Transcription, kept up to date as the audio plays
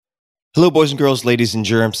Hello, boys and girls, ladies and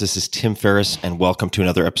germs. This is Tim Ferriss, and welcome to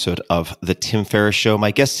another episode of The Tim Ferriss Show.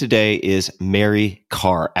 My guest today is Mary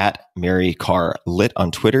Karr, at Mary Karr Lit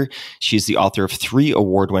on Twitter. She's the author of 3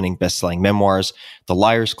 award-winning best-selling memoirs, The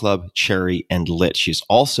Liars Club, Cherry, and Lit. She's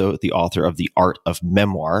also the author of The Art of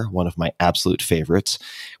Memoir, one of my absolute favorites,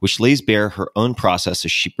 which lays bare her own process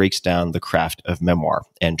as she breaks down the craft of memoir,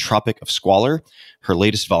 and Tropic of Squalor, her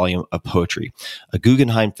latest volume of poetry. A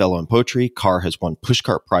Guggenheim Fellow in Poetry, Karr has won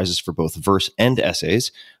Pushcart Prizes for both verse and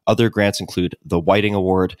essays. Other grants include the Whiting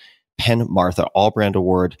Award, Penn Martha Allbrand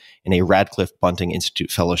Award, and a Radcliffe Bunting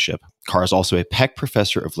Institute Fellowship. Karr is also a Peck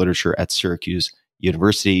Professor of Literature at Syracuse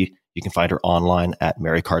University. You can find her online at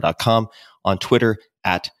marykarr.com, on Twitter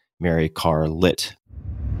at marykarrlit.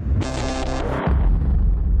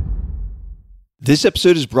 This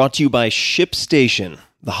episode is brought to you by ShipStation.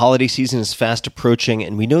 The holiday season is fast approaching,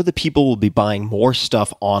 and we know that people will be buying more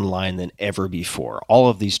stuff online than ever before. All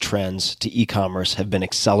of these trends to e-commerce have been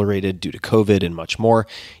accelerated due to COVID and much more.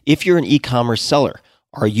 If you're an e-commerce seller,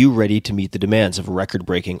 are you ready to meet the demands of a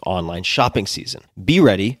record-breaking online shopping season? Be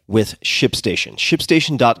ready with ShipStation.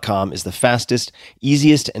 ShipStation.com is the fastest,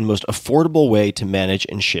 easiest, and most affordable way to manage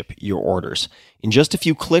and ship your orders. In just a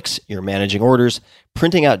few clicks, you're managing orders,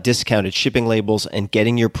 printing out discounted shipping labels, and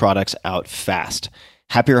getting your products out fast.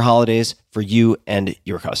 Happier holidays for you and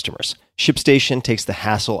your customers. ShipStation takes the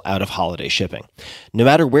hassle out of holiday shipping. No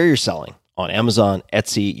matter where you're selling, on Amazon,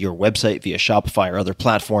 Etsy, your website via Shopify or other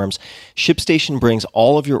platforms, ShipStation brings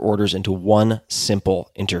all of your orders into one simple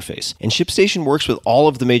interface. And ShipStation works with all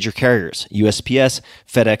of the major carriers, USPS,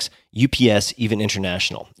 FedEx, UPS, even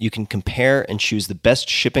international. You can compare and choose the best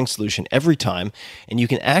shipping solution every time, and you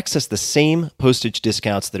can access the same postage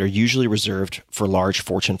discounts that are usually reserved for large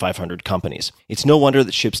Fortune 500 companies. It's no wonder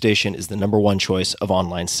that ShipStation is the number one choice of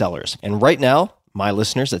online sellers. And right now, my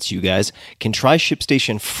listeners, that's you guys, can try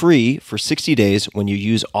ShipStation free for 60 days when you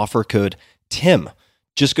use offer code TIM.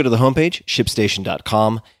 Just go to the homepage,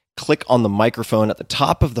 shipstation.com, click on the microphone at the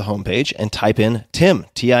top of the homepage, and type in TIM,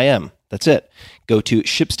 T-I-M. That's it. Go to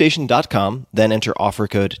shipstation.com, then enter offer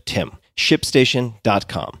code TIM.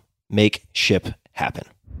 Shipstation.com. Make ship happen.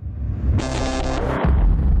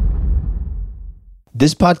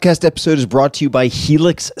 This podcast episode is brought to you by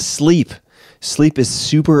Helix Sleep. Sleep is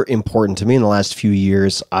super important to me. In the last few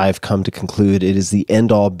years, I've come to conclude it is the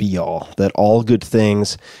end-all, be-all, that all good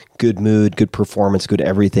things, good mood, good performance, good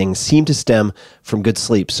everything seem to stem from good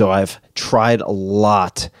sleep. So I've tried a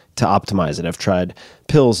lot to optimize it. I've tried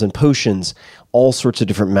pills and potions, all sorts of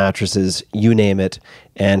different mattresses, you name it.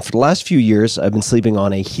 And for the last few years, I've been sleeping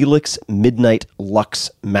on a Helix Midnight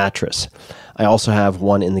Luxe mattress. I also have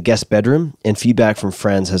one in the guest bedroom, and feedback from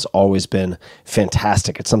friends has always been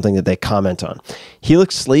fantastic. It's something that they comment on.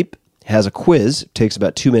 Helix Sleep has a quiz, it takes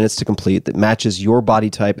about 2 minutes to complete, that matches your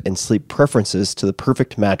body type and sleep preferences to the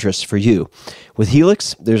perfect mattress for you. With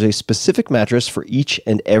Helix, there's a specific mattress for each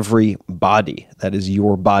and every body. That is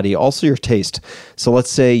your body, also your taste. So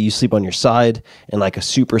let's say you sleep on your side and like a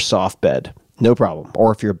super soft bed. No problem.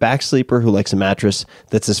 Or if you're a back sleeper who likes a mattress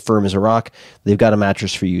that's as firm as a rock, they've got a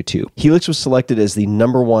mattress for you too. Helix was selected as the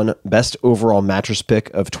 #1 best overall mattress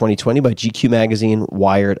pick of 2020 by GQ Magazine,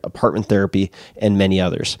 Wired, Apartment Therapy, and many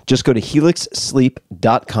others. Just go to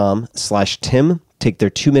helixsleep.com/Tim. Take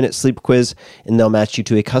their 2-minute sleep quiz, and they'll match you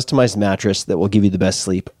to a customized mattress that will give you the best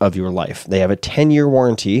sleep of your life. They have a 10-year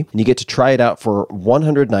warranty, and you get to try it out for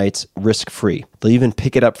 100 nights risk-free. They'll even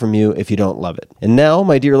pick it up from you if you don't love it. And now,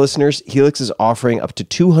 my dear listeners, Helix is offering up to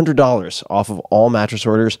 $200 off of all mattress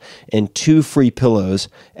orders and 2 free pillows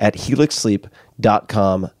at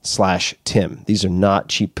helixsleep.com/Tim. These are not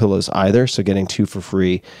cheap pillows either, so getting 2 for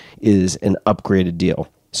free is an upgraded deal.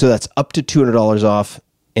 So that's up to $200 off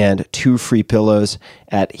and 2 free pillows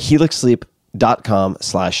at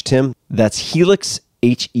helixsleep.com/Tim. That's Helix,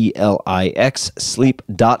 Helix,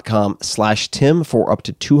 sleep.com/Tim for up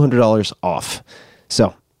to $200 off.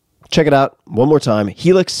 So check it out one more time.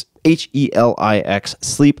 Helix, Helix,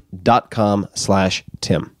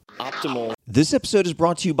 sleep.com/Tim. Optimal. This episode is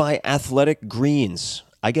brought to you by Athletic Greens.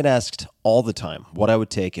 I get asked all the time what I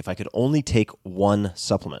would take if I could only take one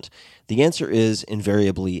supplement. The answer is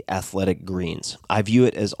invariably Athletic Greens. I view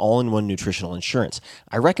it as all-in-one nutritional insurance.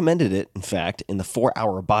 I recommended it, in fact, in the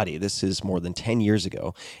 4-Hour Body. This is more than 10 years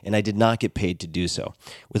ago, and I did not get paid to do so.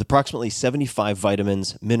 With approximately 75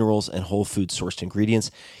 vitamins, minerals, and whole food-sourced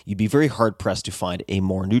ingredients, you'd be very hard-pressed to find a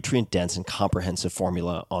more nutrient-dense and comprehensive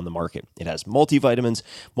formula on the market. It has multivitamins,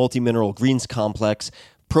 multi-mineral greens complex,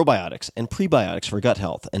 probiotics and prebiotics for gut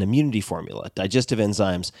health, an immunity formula, digestive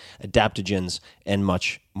enzymes, adaptogens, and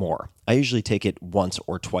much more. I usually take it once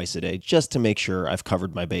or twice a day just to make sure I've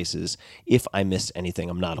covered my bases if I missed anything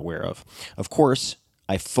I'm not aware of. Of course,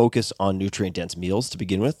 I focus on nutrient-dense meals to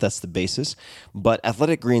begin with. That's the basis. But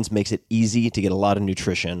Athletic Greens makes it easy to get a lot of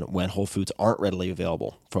nutrition when whole foods aren't readily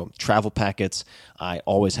available. From travel packets, I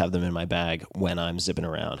always have them in my bag when I'm zipping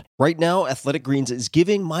around. Right now, Athletic Greens is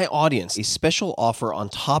giving my audience a special offer on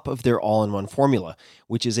top of their all-in-one formula,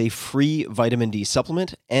 which is a free vitamin D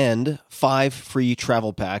supplement and 5 free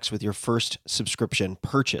travel packs with your first subscription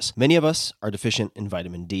purchase. Many of us are deficient in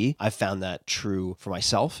vitamin D. I've found that true for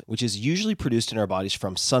myself, which is usually produced in our bodies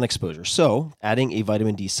from sun exposure. So, adding a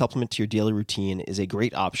vitamin D supplement to your daily routine is a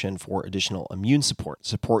great option for additional immune support.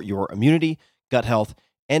 Support your immunity, gut health,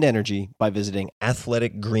 and energy by visiting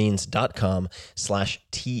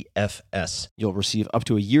athleticgreens.com/TFS. You'll receive up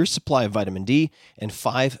to a year's supply of vitamin D and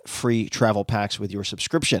 5 free travel packs with your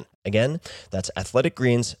subscription. Again, that's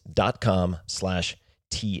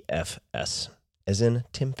athleticgreens.com/TFS, as in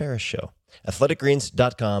Tim Ferriss Show.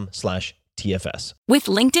 athleticgreens.com/TFS. With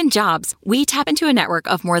LinkedIn Jobs, we tap into a network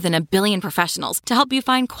of more than 1 billion professionals to help you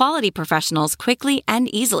find quality professionals quickly and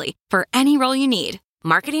easily for any role you need.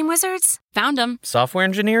 Marketing wizards? Found them. Software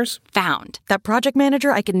engineers? Found. That project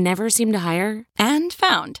manager I could never seem to hire? And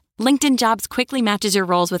found. LinkedIn Jobs quickly matches your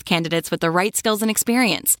roles with candidates with the right skills and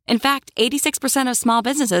experience. In fact, 86% of small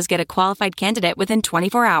businesses get a qualified candidate within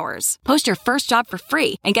 24 hours. Post your first job for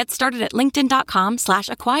free and get started at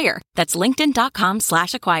linkedin.com/acquire. That's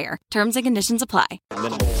linkedin.com/acquire. Terms and conditions apply.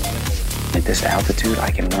 At this altitude, I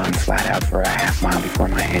can run flat out for a half mile before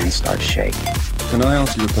my hands start shaking. Can I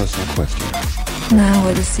ask you a personal question? Now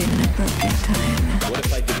would seem an appropriate time. What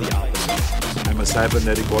if I did the opposite? I'm a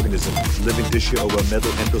cybernetic organism, living tissue over a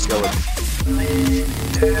metal endoskeleton.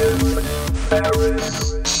 Tim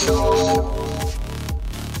Ferriss Show.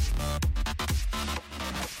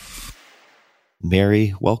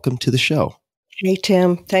 Mary, welcome to the show. Hey,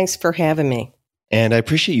 Tim. Thanks for having me. And I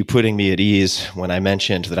appreciate you putting me at ease when I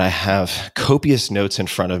mentioned that I have copious notes in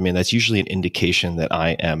front of me, and that's usually an indication that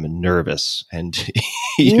I am nervous. And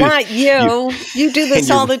Not you. You do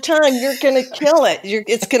this all the time. You're going to kill it.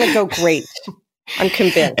 It's going to go great. I'm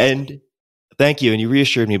convinced. And thank you. And you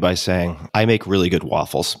reassured me by saying, I make really good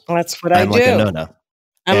waffles. That's what I do. I'm like a Nona.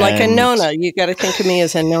 Like a Nona. You got to think of me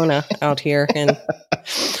as a Nona out here in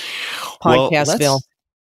Podcastville.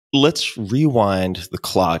 Let's rewind the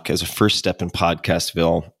clock as a first step in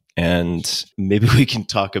Podcastville, and maybe we can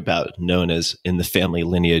talk about Nonas in the family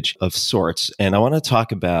lineage of sorts. And I want to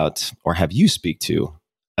talk about, or have you speak to,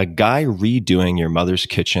 a guy redoing your mother's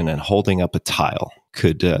kitchen and holding up a tile.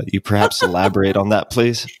 Could you perhaps elaborate on that,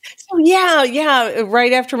 please? So yeah.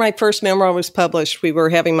 Right after my first memoir was published, we were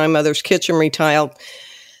having my mother's kitchen retiled.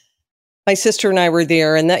 My sister and I were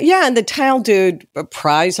there, and the tile dude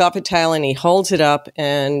pries off a tile and he holds it up,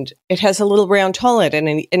 and it has a little round hole in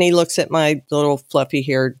it. And he looks at my little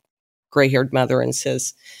fluffy-haired, gray-haired mother and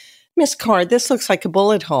says, "Miss Card, this looks like a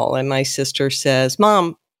bullet hole." And my sister says,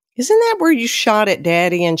 "Mom, isn't that where you shot at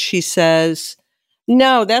Daddy?" And she says,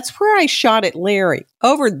 "No, that's where I shot at Larry.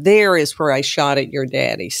 Over there is where I shot at your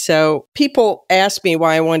daddy." So people ask me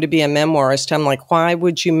why I wanted to be a memoirist. I'm like, why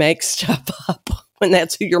would you make stuff up when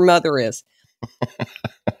that's who your mother is?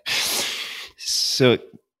 So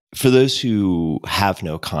for those who have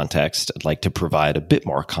no context, I'd like to provide a bit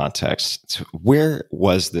more context. Where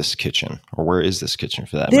was this kitchen, or where is this kitchen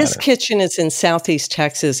for that matter? This kitchen is in Southeast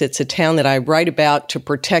Texas. It's a town that I write about to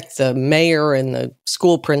protect the mayor and the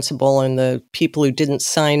school principal and the people who didn't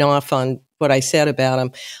sign off on what I said about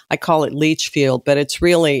them. I call it Leachfield, but it's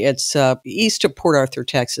east of Port Arthur,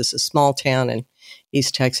 Texas, a small town in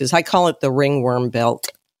East Texas. I call it the ringworm belt.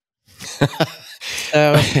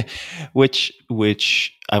 Which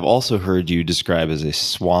I've also heard you describe as a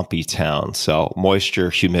swampy town. So moisture,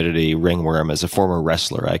 humidity, ringworm. As a former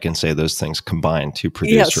wrestler, I can say those things combine to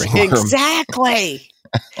produce ringworm. Exactly.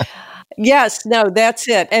 Yes, no, that's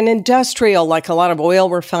it. And industrial, like a lot of oil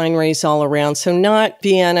refineries all around. So not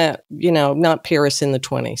Vienna, not Paris in the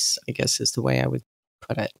 20s, I guess is the way I would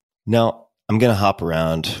put it. Now, I'm going to hop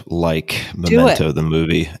around like Memento, the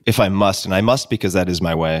movie, if I must. And I must because that is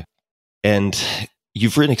my way. And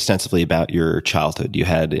you've written extensively about your childhood. You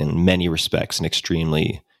had, in many respects, an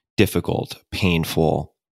extremely difficult,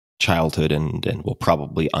 painful childhood, and will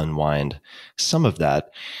probably unwind some of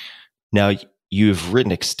that. Now, you've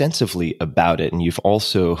written extensively about it, and you've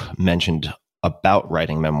also mentioned about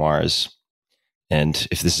writing memoirs. And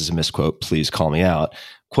if this is a misquote, please call me out.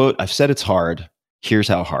 Quote, "I've said it's hard. Here's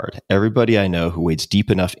how hard. Everybody I know who wades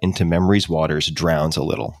deep enough into memory's waters drowns a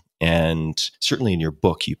little. And certainly in your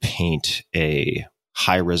book, you paint a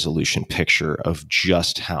high-resolution picture of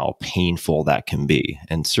just how painful that can be.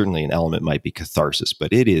 And certainly an element might be catharsis,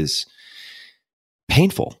 but it is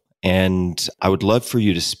painful. And I would love for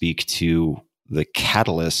you to speak to the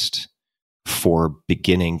catalyst for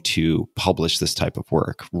beginning to publish this type of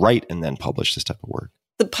work, write and then publish this type of work.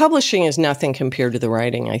 The publishing is nothing compared to the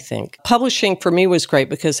writing, I think. Publishing for me was great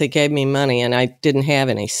because they gave me money and I didn't have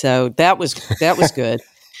any. So that was good.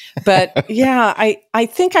 But yeah, I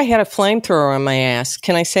think I had a flamethrower on my ass.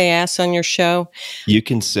 Can I say ass on your show? You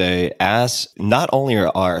can say ass. Not only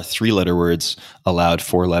are 3-letter words allowed,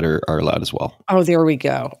 4-letter are allowed as well. Oh, there we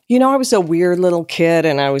go. I was a weird little kid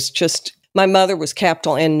and I was my mother was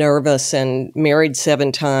capital N nervous and married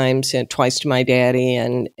 7 times and twice to my daddy.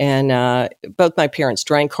 And both my parents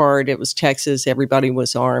drank hard. It was Texas. Everybody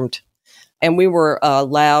was armed. And we were a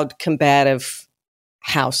loud, combative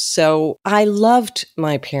house. So I loved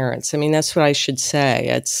my parents. I mean, that's what I should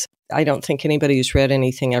say. I don't think anybody who's read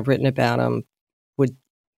anything I've written about them would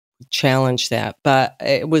challenge that. But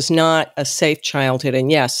it was not a safe childhood. And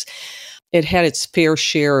yes, it had its fair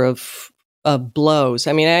share of blows.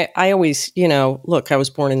 I mean, I always, look, I was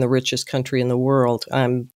born in the richest country in the world.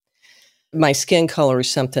 My skin color is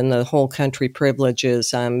something the whole country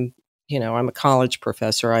privileges. I'm a college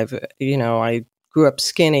professor. I grew up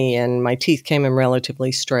skinny and my teeth came in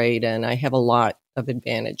relatively straight and I have a lot of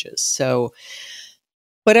advantages. So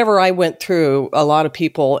whatever I went through, a lot of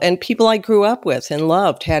people and people I grew up with and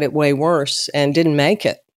loved had it way worse and didn't make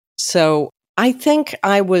it. So I think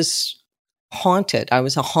I was haunted. I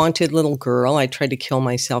was a haunted little girl. I tried to kill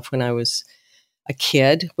myself when I was a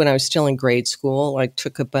kid, when I was still in grade school. I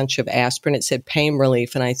took a bunch of aspirin. It said pain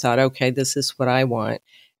relief. And I thought, okay, this is what I want.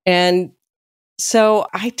 And so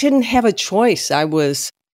I didn't have a choice. I was,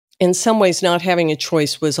 in some ways, not having a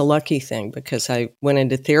choice was a lucky thing because I went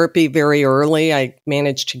into therapy very early. I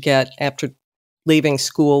managed to get, after leaving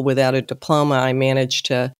school without a diploma, I managed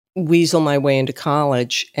to weasel my way into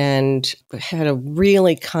college and had a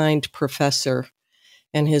really kind professor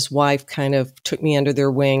and his wife kind of took me under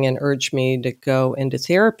their wing and urged me to go into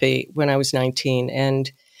therapy when I was 19.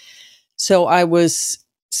 And so I was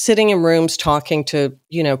sitting in rooms talking to,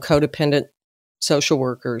 codependent social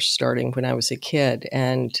workers starting when I was a kid.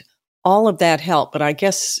 And all of that helped. But I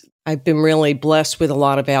guess I've been really blessed with a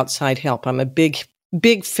lot of outside help. I'm a big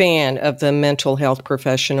fan of the mental health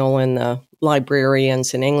professional and the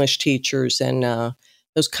librarians and English teachers and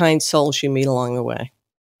those kind souls you meet along the way.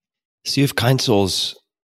 So you have kind souls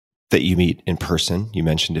that you meet in person. You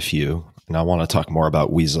mentioned a few, and I want to talk more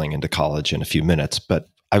about weaseling into college in a few minutes, but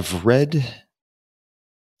I've read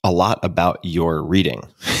a lot about your reading,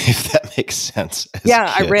 if that makes sense.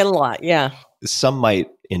 Yeah, I read a lot, yeah. Some might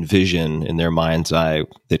envision in their mind's eye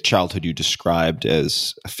the childhood you described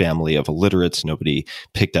as a family of illiterates. Nobody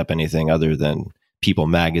picked up anything other than People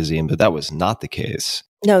magazine, but that was not the case.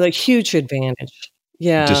 No, the huge advantage.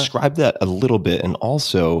 Yeah. Describe that a little bit. And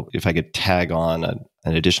also, if I could tag on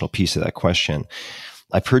an additional piece of that question,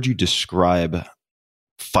 I've heard you describe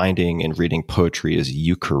finding and reading poetry as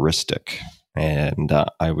Eucharistic. And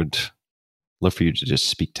I would love for you to just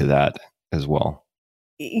speak to that as well.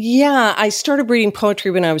 Yeah, I started reading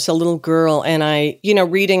poetry when I was a little girl, and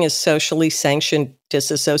reading is socially sanctioned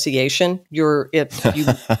disassociation. If you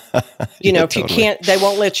can't, they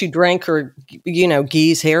won't let you drink or,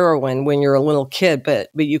 geese heroin when you're a little kid, but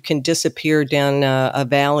you can disappear down a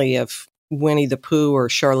valley of Winnie the Pooh or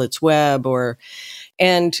Charlotte's Web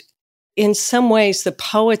and in some ways the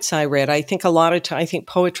poets I read, I think I think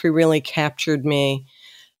poetry really captured me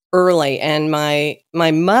early. And my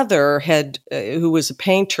mother who was a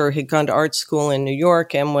painter, had gone to art school in New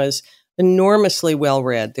York and was enormously well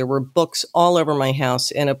read. There were books all over my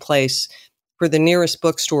house in a place for the nearest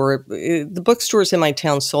bookstore. The bookstores in my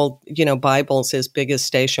town sold, Bibles as big as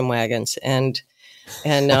station wagons and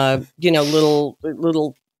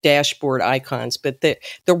little dashboard icons, but there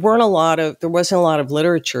wasn't a lot of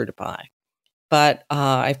literature to buy. But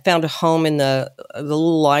I found a home in the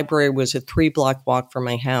little library was a 3-block walk from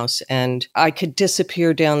my house, and I could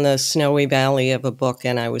disappear down the snowy valley of a book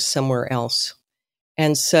and I was somewhere else.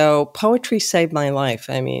 And so poetry saved my life.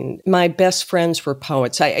 I mean, my best friends were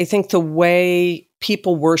poets. I think the way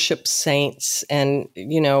people worship saints and,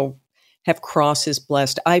 have crosses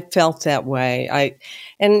blessed, I felt that way.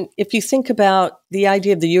 And if you think about the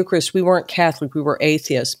idea of the Eucharist, we weren't Catholic, we were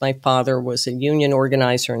atheists. My father was a union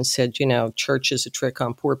organizer and said, church is a trick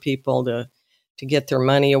on poor people to get their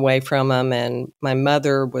money away from them. And my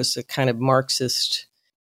mother was a kind of Marxist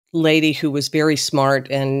lady who was very smart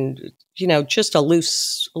and, just a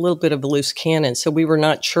little bit of a loose cannon. So we were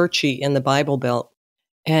not churchy in the Bible Belt.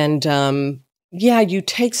 And you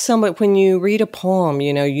take when you read a poem,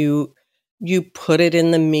 you put it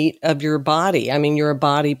in the meat of your body. I mean, you're a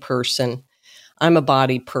body person. I'm a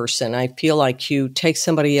body person. I feel like you take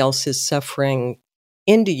somebody else's suffering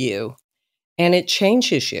into you and it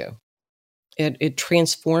changes you. It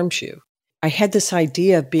transforms you. I had this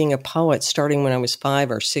idea of being a poet starting when I was 5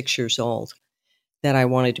 or 6 years old, that I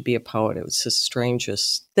wanted to be a poet. It was the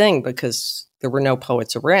strangest thing because there were no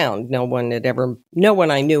poets around. No one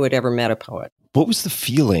I knew had ever met a poet. What was the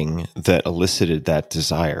feeling that elicited that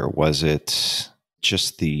desire? Was it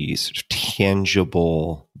just the sort of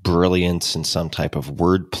tangible brilliance in some type of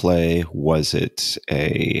wordplay? Was it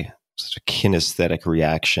a sort of kinesthetic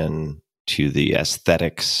reaction to the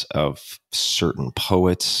aesthetics of certain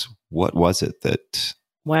poets? What was it that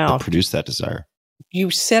produced that desire? You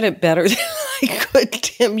said it better than I could,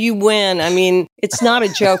 Tim. You win. I mean, it's not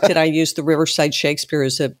a joke that I used the Riverside Shakespeare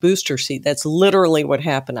as a booster seat. That's literally what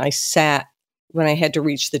happened. When I had to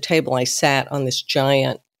reach the table, I sat on this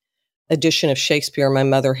giant edition of Shakespeare my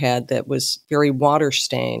mother had that was very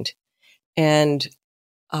water-stained. And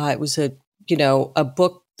it was a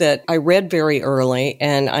book that I read very early,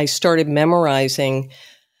 and I started memorizing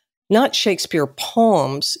not Shakespeare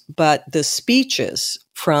poems, but the speeches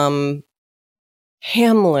from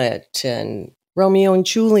Hamlet and Romeo and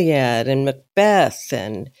Juliet and Macbeth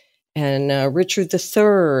and Richard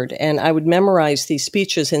III. And I would memorize these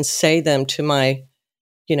speeches and say them to my,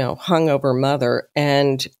 hungover mother.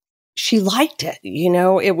 And she liked it.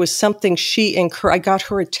 It was something I got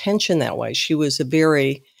her attention that way. She was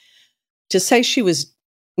to say she was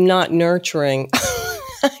not nurturing.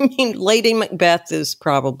 I mean, Lady Macbeth is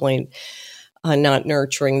probably not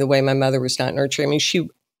nurturing the way my mother was not nurturing. I mean,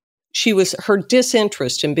 her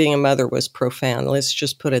disinterest in being a mother was profound. Let's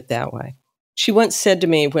just put it that way. She once said to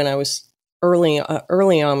me when I was early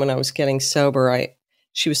on when I was getting sober,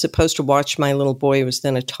 she was supposed to watch my little boy, who was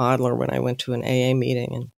then a toddler, when I went to an AA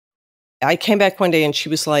meeting. And I came back one day and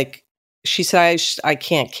she said, I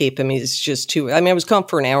can't keep him. He's just too, I was gone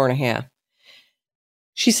for an hour and a half.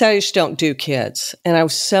 She said, I just don't do kids. And I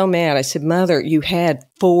was so mad. I said, Mother, you had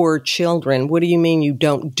 4 children. What do you mean you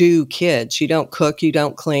don't do kids? You don't cook, you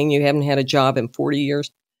don't clean, you haven't had a job in 40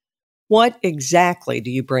 years. What exactly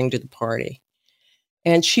do you bring to the party?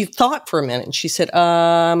 And she thought for a minute and she said,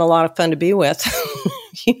 I'm a lot of fun to be with.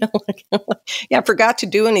 I forgot to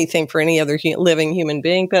do anything for any other living human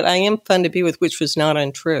being, but I am fun to be with, which was not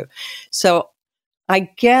untrue. So I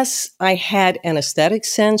guess I had an aesthetic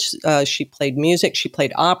sense. She played music. She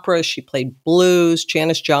played opera. She played blues.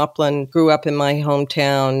 Janis Joplin grew up in my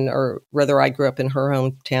hometown, or rather I grew up in her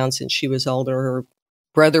hometown since she was older. Her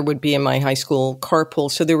brother would be in my high school carpool.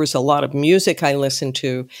 So there was a lot of music I listened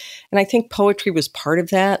to. And I think poetry was part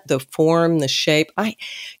of that, the form, the shape.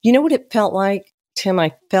 You know what it felt like, Tim?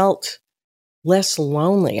 I felt less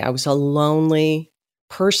lonely. I was a lonely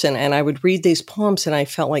person, and I would read these poems and I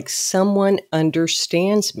felt like someone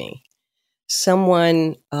understands me.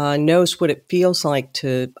 Someone knows what it feels like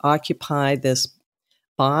to occupy this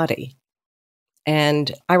body.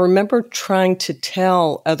 And I remember trying to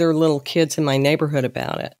tell other little kids in my neighborhood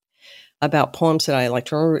about poems that I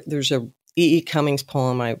liked. I remember there's a E.E. Cummings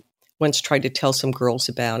poem I once tried to tell some girls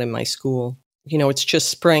about in my school. It's just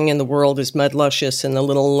spring and the world is mud luscious, and the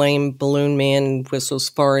little lame balloon man whistles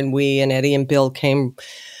far and wee, and Eddie and Bill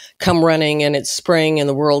come running, and it's spring and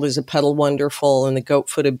the world is a puddle wonderful, and the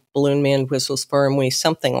goat-footed balloon man whistles far and wee,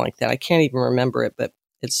 something like that. I can't even remember it, but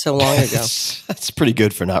it's so long ago. That's pretty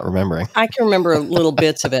good for not remembering. I can remember little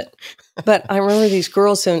bits of it. But I remember these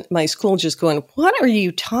girls in my school just going, what are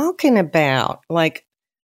you talking about? Like,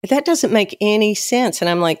 that doesn't make any sense. And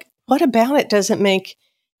I'm like, what about it doesn't make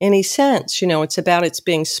any sense? It's about it's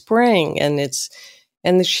being spring, and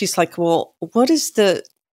she's like, well, what is the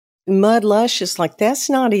mud luscious? Like, that's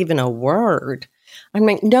not even a word. I'm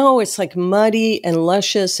like, no, it's like muddy and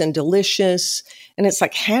luscious and delicious. And it's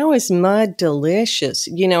like, how is mud delicious?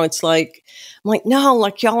 It's like, I'm like, no,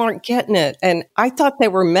 like y'all aren't getting it. And I thought they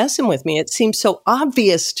were messing with me. It seemed so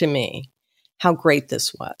obvious to me how great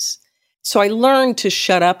this was. So I learned to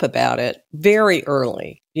shut up about it very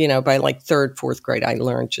early, by like 3rd, 4th grade. I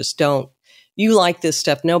learned you like this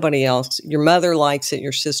stuff. Nobody else, your mother likes it,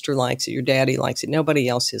 your sister likes it, your daddy likes it. Nobody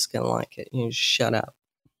else is going to like it. You just shut up.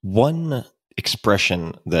 One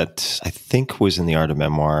expression that I think was in The Art of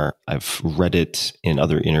Memoir, I've read it in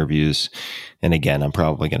other interviews, and again, I'm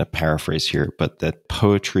probably going to paraphrase here, but that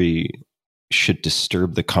poetry should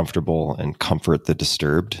disturb the comfortable and comfort the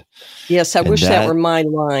disturbed. Yes, I wish that were my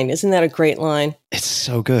line. Isn't that a great line? It's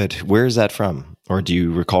so good. Where is that from? Or do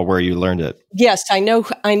you recall where you learned it? Yes, I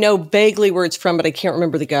know vaguely where it's from, but I can't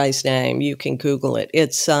remember the guy's name. You can Google it.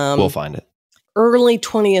 It's we'll find it. Early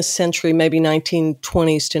 20th century, maybe 1920s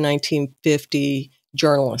to 1950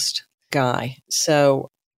 journalist guy. So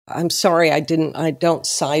I'm sorry I don't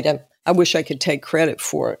cite him. I wish I could take credit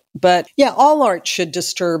for it. But yeah, all art should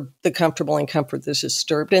disturb the comfortable and comfort the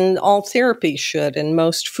disturbed, and all therapy should, and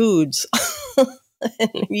most foods.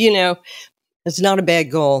 And, it's not a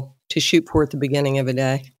bad goal to shoot for at the beginning of a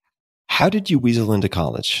day. How did you weasel into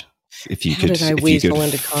college? If you could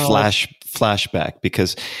flashback,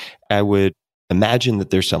 because I would imagine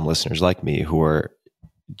that there's some listeners like me who are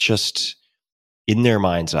just in their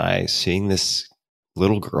mind's eye seeing this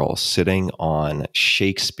little girl sitting on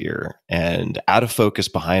Shakespeare, and out of focus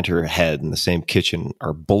behind her head in the same kitchen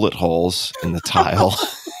are bullet holes in the tile.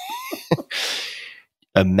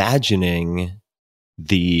 Imagining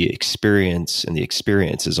the experience and the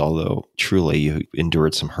experiences, although truly you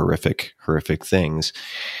endured some horrific things,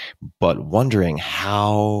 but wondering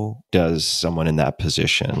how does someone in that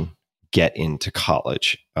position get into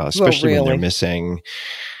college, especially when they're missing,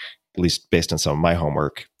 at least based on some of my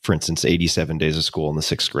homework, for instance, 87 days of school in the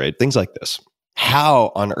 6th grade, things like this.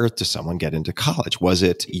 How on earth does someone get into college? Was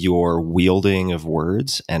it your wielding of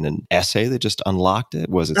words and an essay that just unlocked it?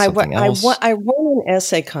 Was it something else? I won an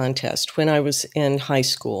essay contest when I was in high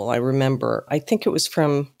school. I remember. I think it was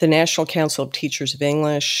from the National Council of Teachers of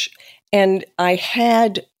English. And I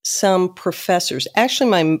had some professors.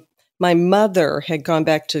 Actually, my mother had gone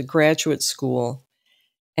back to graduate school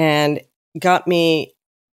and got me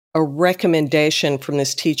a recommendation from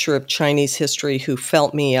this teacher of Chinese history who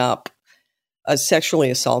felt me up.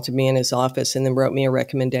 Sexually assaulted me in his office and then wrote me a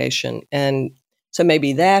recommendation. And so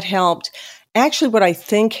maybe that helped. Actually, what I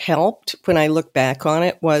think helped when I look back on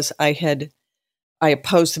it was I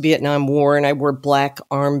opposed the Vietnam War and I wore black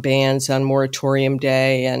armbands on Moratorium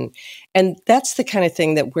Day. And that's the kind of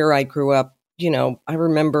thing that where I grew up, I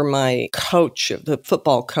remember my coach, the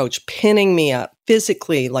football coach, pinning me up,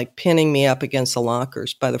 physically like pinning me up against the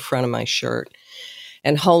lockers by the front of my shirt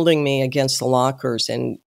and holding me against the lockers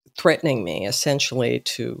and threatening me essentially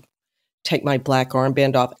to take my black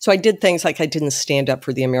armband off. So I did things like I didn't stand up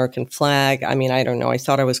for the American flag. I mean, I don't know. I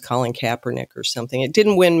thought I was Colin Kaepernick or something. It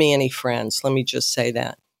didn't win me any friends. Let me just say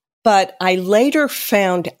that. But I later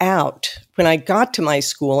found out when I got to my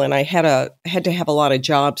school, and I had to have a lot of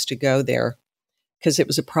jobs to go there because it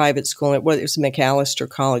was a private school. It was Macalester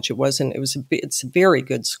College. It's a very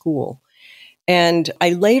good school. And I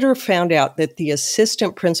later found out that the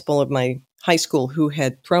assistant principal of my high school, who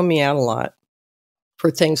had thrown me out a lot for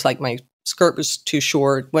things like my skirt was too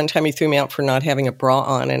short. One time he threw me out for not having a bra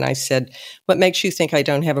on. And I said, "What makes you think I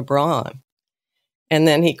don't have a bra on?" And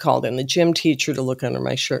then he called in the gym teacher to look under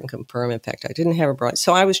my shirt and confirm, in fact, I didn't have a bra.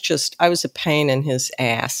 So I was a pain in his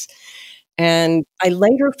ass. And I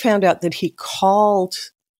later found out that he called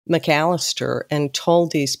Macalester and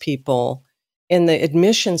told these people in the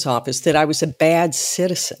admissions office that I was a bad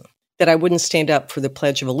citizen, that I wouldn't stand up for the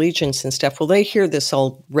Pledge of Allegiance and stuff. Well, they hear this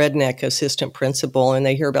old redneck assistant principal and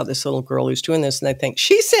they hear about this little girl who's doing this and they think,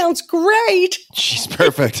 she sounds great. She's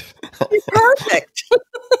perfect. She's perfect.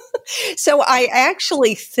 So I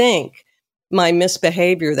actually think my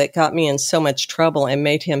misbehavior that got me in so much trouble and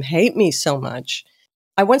made him hate me so much.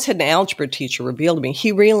 I once had an algebra teacher reveal to me,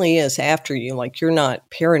 he really is after you. Like, you're not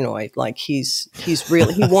paranoid. Like he's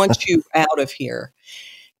really, he wants you out of here.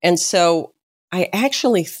 And so I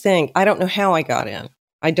actually think, I don't know how I got in.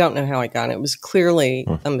 It was clearly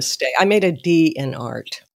a mistake. I made a D in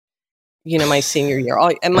art, my senior year.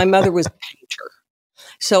 And my mother was a painter.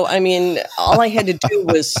 So, I mean, all I had to do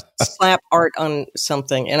was slap art on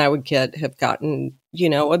something and I would have gotten,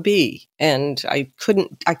 a B. And I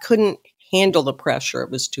couldn't handle the pressure. It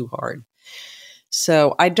was too hard.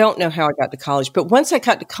 So I don't know how I got to college. But once I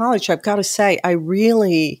got to college, I've got to say,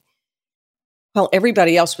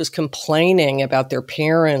 everybody else was complaining about their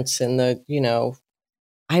parents and I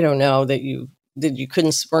don't know, that you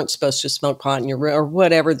weren't supposed to smoke pot in your room or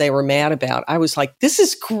whatever they were mad about. I was like, this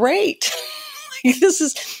is great.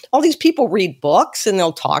 All these people read books and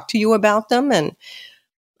they'll talk to you about them. And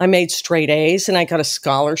I made straight A's and I got a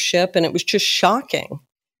scholarship, and it was just shocking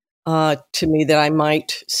to me that I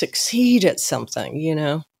might succeed at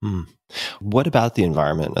something, What about the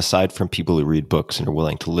environment, aside from people who read books and are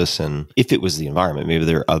willing to listen? If it was the environment, maybe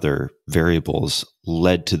there are other variables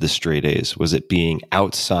led to the straight A's. Was it being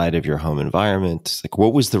outside of your home environment? Like,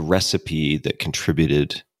 what was the recipe that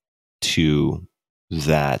contributed to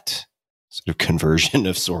that sort of conversion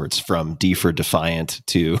of sorts from D for defiant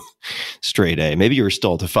to straight A. Maybe you were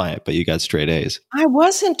still defiant, but you got straight A's. I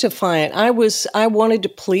wasn't defiant. I wanted to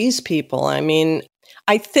please people. I mean,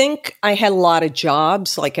 I think I had a lot of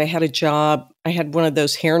jobs. Like I had one of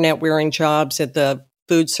those hairnet wearing jobs at the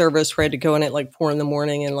food service where I had to go in at like 4 a.m.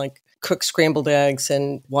 and like cook scrambled eggs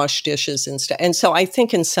and wash dishes and stuff. And so I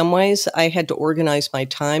think in some ways I had to organize my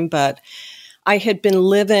time, but I had been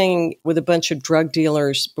living with a bunch of drug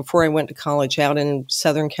dealers before I went to college out in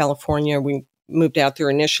Southern California. We moved out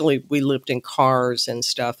there. Initially, we lived in cars and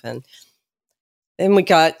stuff. And then we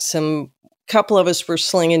got couple of us were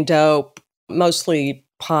slinging dope, mostly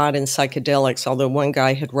pot and psychedelics, although one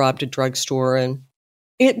guy had robbed a drugstore. And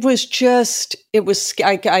I was hitchhiking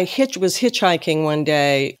one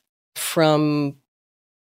day from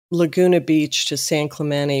Laguna Beach to San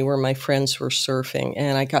Clemente where my friends were surfing.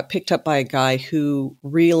 And I got picked up by a guy who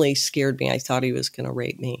really scared me. I thought he was going to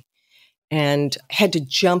rape me and had to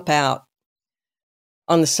jump out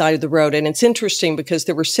on the side of the road. And it's interesting because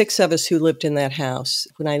there were 6 of us who lived in that house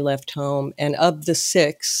when I left home. And of the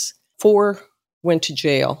 6, 4 went to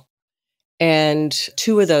jail. And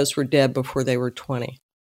 2 of those were dead before they were 20.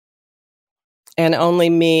 And only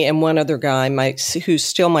me and one other guy, who's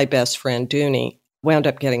still my best friend, Dooney, wound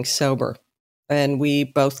up getting sober. And we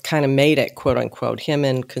both kind of made it, quote unquote, him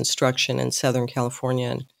in construction in Southern California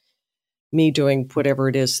and me doing whatever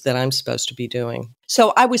it is that I'm supposed to be doing.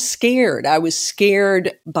 So I was scared. I was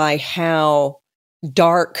scared by how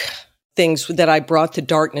dark things that I brought the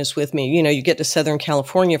darkness with me. You know, you get to Southern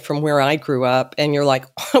California from where I grew up and you're like,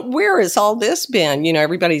 where has all this been? You know,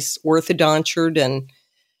 everybody's orthodontured and,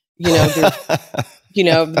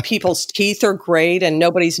 the people's teeth are great and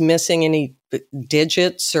nobody's missing any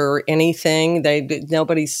digits or anything.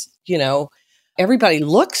 Everybody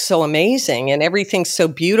looks so amazing and everything's so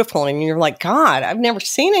beautiful. And you're like, God, I've never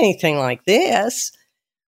seen anything like this.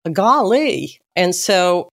 Golly. And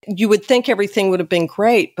so you would think everything would have been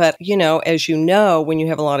great. But, as you know, when you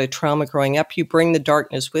have a lot of trauma growing up, you bring the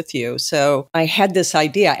darkness with you. So I had this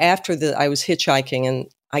idea after I was hitchhiking and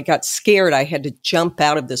I got scared. I had to jump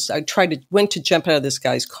out of this. Went to jump out of this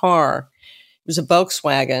guy's car. It was a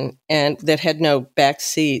Volkswagen and that had no back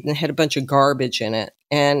seat and had a bunch of garbage in it.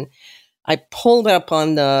 And I pulled up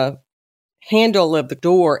on the handle of the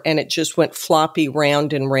door and it just went floppy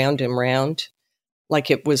round and round and round, like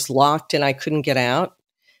it was locked and I couldn't get out.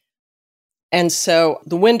 And so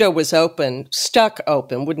the window was stuck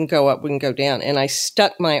open, wouldn't go up, wouldn't go down. And I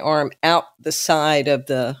stuck my arm out the side of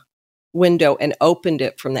the window and opened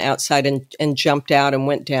it from the outside and jumped out and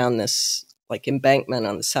went down this like embankment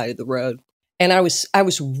on the side of the road. And I was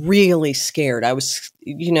really scared. I was,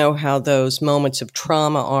 how those moments of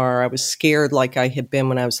trauma are. I was scared like I had been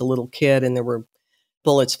when I was a little kid and there were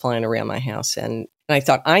bullets flying around my house. And I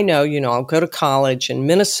thought, I know, I'll go to college in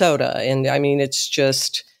Minnesota. And I mean,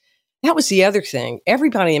 that was the other thing.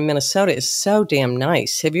 Everybody in Minnesota is so damn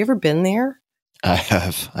nice. Have you ever been there? I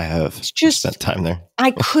have spent time there.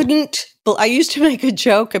 I used to make a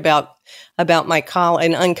joke about my college,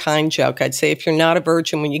 an unkind joke. I'd say, if you're not a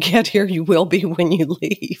virgin when you get here, you will be when you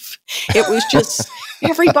leave. It was just,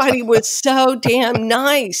 everybody was so damn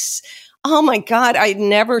nice. Oh my God, I'd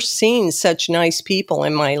never seen such nice people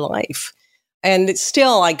in my life. And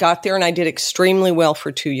still, I got there and I did extremely well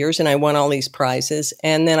for 2 years and I won all these prizes.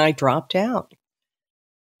 And then I dropped out.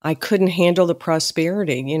 I couldn't handle the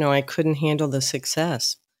prosperity. I couldn't handle the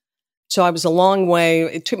success. So I was a long way.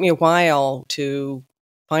 It took me a while to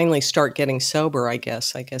finally start getting sober, I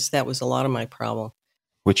guess. I guess that was a lot of my problem.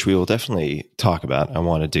 Which we will definitely talk about. I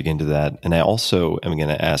want to dig into that. And I also am going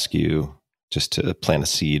to ask you, just to plant a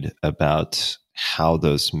seed, about how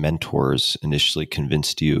those mentors initially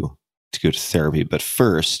convinced you to go to therapy. But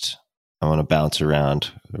first, I want to bounce around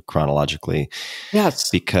chronologically. Yes.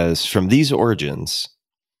 Because from these origins,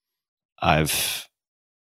 I've,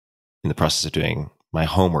 in the process of doing my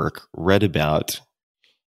homework, read about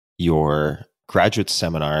your graduate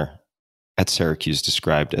seminar at Syracuse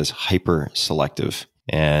described as hyper-selective.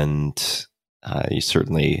 And you're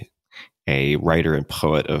certainly a writer and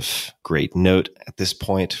poet of great note at this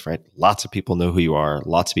point, right? Lots of people know who you are.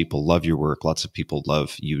 Lots of people love your work. Lots of people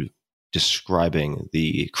love you describing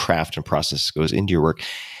the craft and process that goes into your work.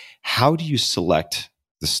 How do you select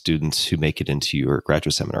the students who make it into your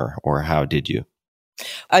graduate seminar, or how did you?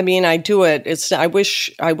 I mean, I do it. I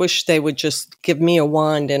wish they would just give me a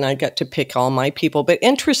wand and I got to pick all my people. But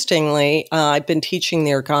interestingly, I've been teaching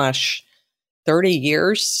there, 30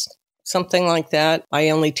 years, something like that. I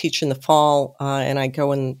only teach in the fall, and I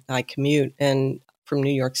go and I commute from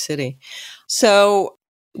New York City. So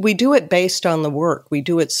we do it based on the work. We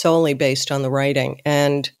do it solely based on the writing.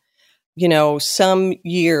 And Some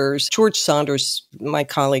years, George Saunders, my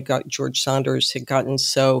colleague, George Saunders, has gotten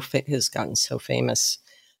so famous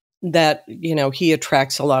that, he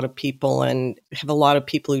attracts a lot of people and have a lot of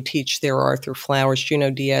people who teach there. Arthur Flowers,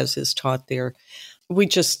 Junot Diaz is taught there.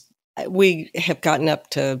 We have gotten up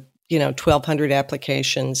to, 1,200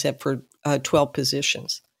 applications for 12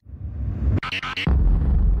 positions.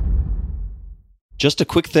 Just a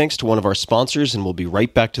quick thanks to one of our sponsors, and we'll be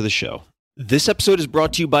right back to the show. This episode is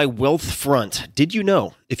brought to you by Wealthfront. Did you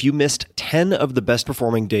know if you missed 10 of the best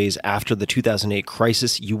performing days after the 2008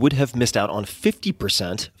 crisis, you would have missed out on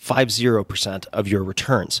 50% of your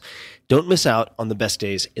returns? Don't miss out on the best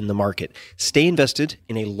days in the market. Stay invested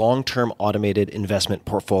in a long-term automated investment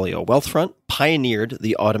portfolio. Wealthfront pioneered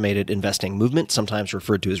the automated investing movement, sometimes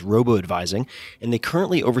referred to as robo-advising, and they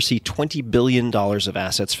currently oversee $20 billion of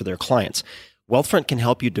assets for their clients. Wealthfront can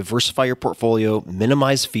help you diversify your portfolio,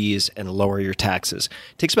 minimize fees, and lower your taxes.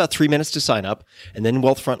 It takes about 3 minutes to sign up, and then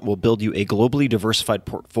Wealthfront will build you a globally diversified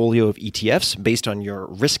portfolio of ETFs based on your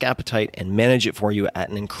risk appetite and manage it for you at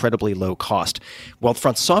an incredibly low cost.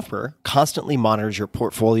 Wealthfront's software constantly monitors your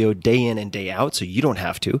portfolio day in and day out, so you don't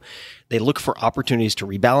have to. They look for opportunities to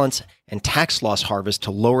rebalance and tax loss harvest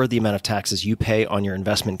to lower the amount of taxes you pay on your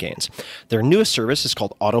investment gains. Their newest service is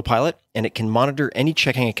called Autopilot, and it can monitor any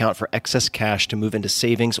checking account for excess cash to move into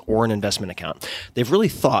savings or an investment account. They've really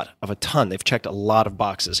thought of a ton. They've checked a lot of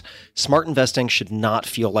boxes. Smart investing should not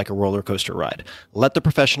feel like a roller coaster ride. Let the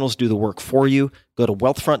professionals do the work for you. Go to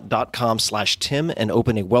wealthfront.com/Tim and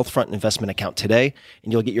open a Wealthfront investment account today,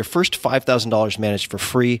 and you'll get your first $5,000 managed for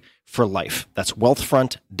free for life. That's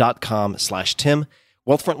wealthfront.com/Tim.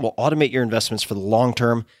 Wealthfront will automate your investments for the long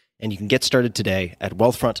term, and you can get started today at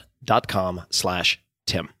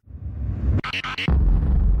wealthfront.com/Tim.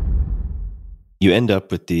 You end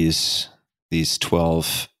up with these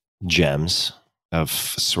 12 gems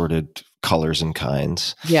of assorted colors and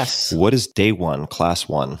kinds. Yes. What is day one, class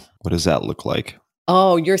one? What does that look like?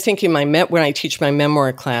 Oh, you're thinking when I teach my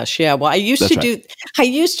memoir class. Yeah. Well, I used to do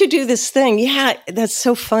this thing. Yeah, that's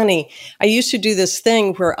so funny. I used to do this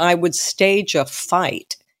thing where I would stage a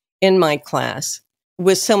fight in my class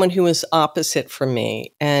with someone who was opposite from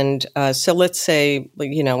me. And so let's say,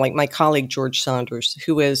 like my colleague, George Saunders,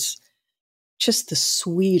 who is just the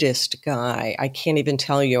sweetest guy. I can't even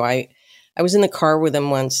tell you. I was in the car with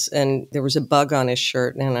him once and there was a bug on his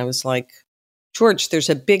shirt. And I was like, George, there's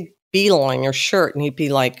a big beetle on your shirt. And he'd be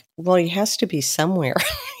like, well, he has to be somewhere.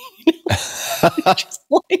 Just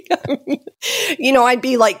like, I'd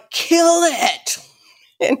be like, kill it.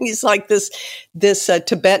 And he's like this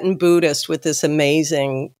Tibetan Buddhist with this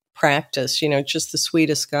amazing practice, just the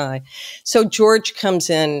sweetest guy. So George comes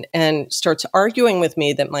in and starts arguing with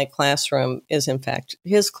me that my classroom is in fact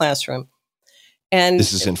his classroom. And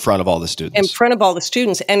this is in front of all the students. In front of all the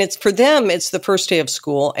students. And it's for them, it's the first day of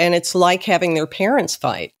school, and it's like having their parents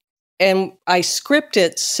fight. And I script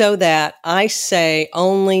it so that I say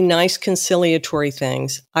only nice conciliatory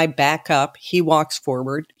things. I back up. He walks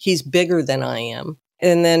forward. He's bigger than I am.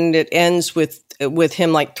 And then it ends with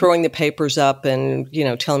him like throwing the papers up and,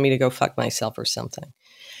 telling me to go fuck myself or something.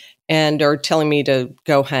 Or telling me to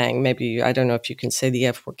go hang. Maybe, I don't know if you can say the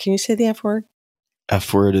F word. Can you say the F word?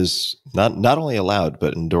 F word is not only allowed,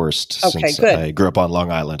 but endorsed. Okay, since good. I grew up on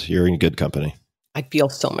Long Island. You're in good company. I feel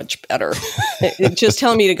so much better. Just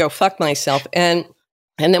telling me to go fuck myself. And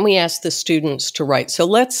then we ask the students to write. So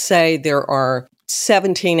let's say there are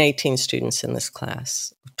 17, 18 students in this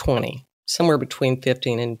class, 20, somewhere between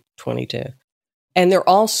 15 and 22. And they're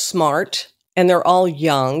all smart and they're all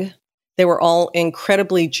young. They were all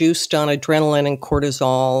incredibly juiced on adrenaline and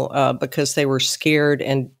cortisol because they were scared,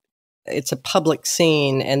 and it's a public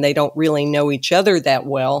scene and they don't really know each other that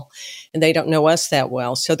well and they don't know us that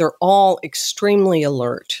well. So they're all extremely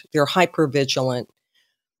alert. They're hypervigilant.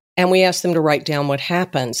 And we ask them to write down what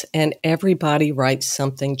happens, and everybody writes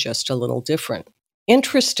something just a little different.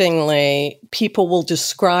 Interestingly, people will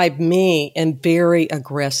describe me in very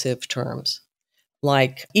aggressive terms.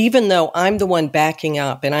 Like, even though I'm the one backing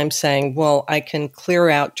up and I'm saying, well, I can clear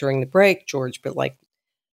out during the break, George, but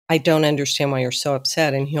I don't understand why you're so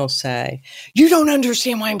upset. And he'll say, you don't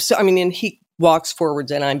understand why and he walks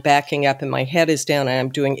forwards and I'm backing up and my head is down and I'm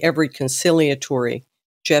doing every conciliatory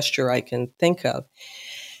gesture I can think of.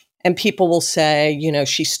 And people will say,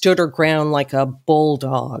 she stood her ground like a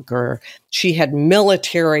bulldog, or she had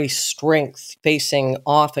military strength facing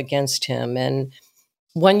off against him. And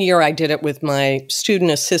one year I did it with my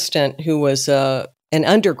student assistant, who was an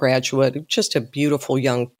undergraduate, just a beautiful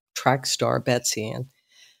young track star, Betsy. And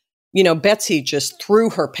Betsy just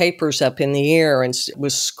threw her papers up in the air and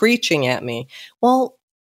was screeching at me. Well,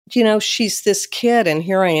 she's this kid, and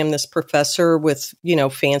here I am, this professor with,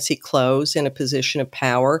 fancy clothes in a position of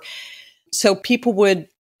power. So people would,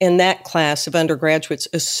 in that class of undergraduates,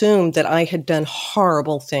 assume that I had done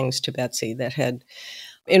horrible things to Betsy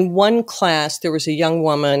in one class, there was a young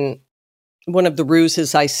woman. One of the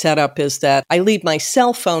ruses I set up is that I leave my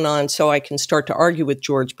cell phone on so I can start to argue with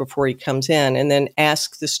George before he comes in, and then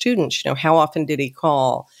ask the students, how often did he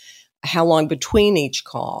call? How long between each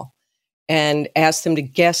call? And ask them to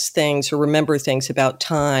guess things or remember things about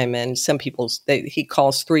time. And some people, he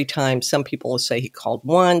calls 3 times. Some people will say he called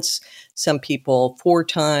once. Some people 4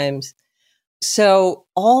 times. So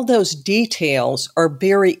all those details are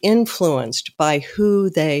very influenced by who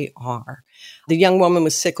they are. The young woman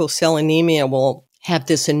with sickle cell anemia will have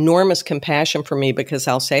this enormous compassion for me because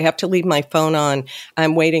I'll say, I have to leave my phone on.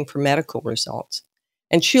 I'm waiting for medical results.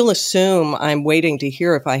 And she'll assume I'm waiting to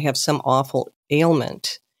hear if I have some awful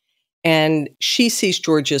ailment. And she sees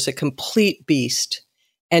George as a complete beast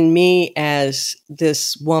and me as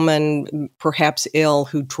this woman, perhaps ill,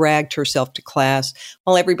 who dragged herself to class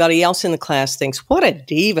while everybody else in the class thinks, what a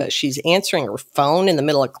diva. She's answering her phone in the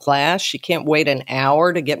middle of class. She can't wait an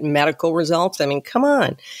hour to get medical results. I mean, come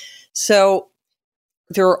on. So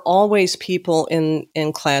there are always people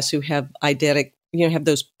in class who have eidetic, have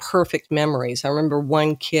those perfect memories. I remember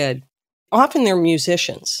one kid, often they're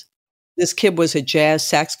musicians. This kid was a jazz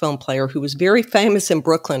saxophone player who was very famous in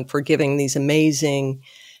Brooklyn for giving these amazing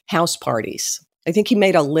house parties. I think he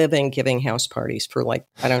made a living giving house parties for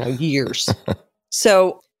years.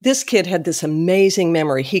 So this kid had this amazing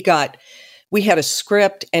memory. We had a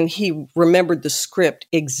script and he remembered the script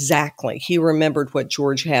exactly. He remembered what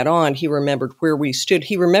George had on. He remembered where we stood.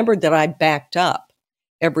 He remembered that I backed up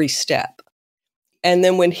every step. And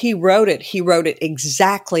then when he wrote it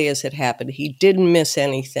exactly as it happened. He didn't miss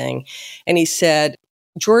anything. And he said,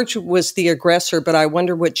 George was the aggressor, but I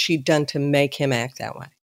wonder what she'd done to make him act that way.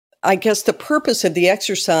 I guess the purpose of the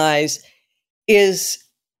exercise is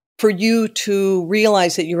for you to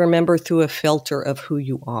realize that you remember through a filter of who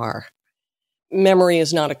you are. Memory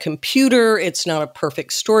is not a computer. It's not a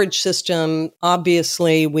perfect storage system.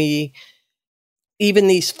 Obviously, even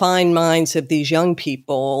these fine minds of these young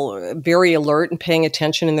people, very alert and paying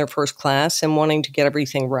attention in their first class and wanting to get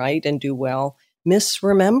everything right and do well,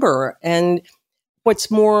 misremember. And what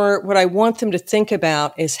I want them to think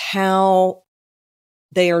about is how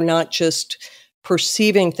they are not just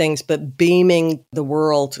perceiving things, but beaming the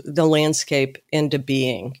world, the landscape into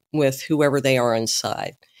being with whoever they are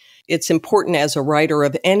inside. It's important as a writer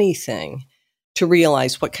of anything to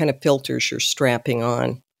realize what kind of filters you're strapping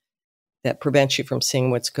on that prevents you from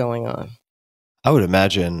seeing what's going on. I would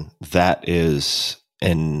imagine that is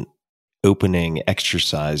an opening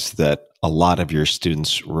exercise that a lot of your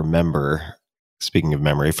students remember, speaking of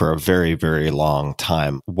memory, for a very, very long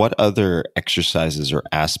time. What other exercises or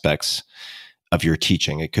aspects of your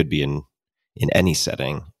teaching, it could be in any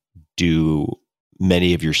setting, do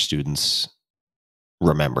many of your students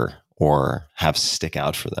remember or have stick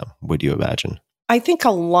out for them, would you imagine? I think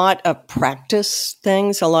a lot of practice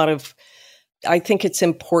things, I think it's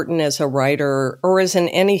important as a writer or as in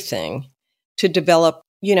anything to develop,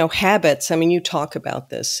 habits. I mean, you talk about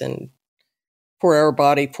this in 4-Hour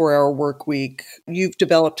Body, 4-Hour Work Week. You've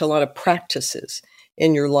developed a lot of practices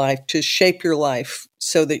in your life to shape your life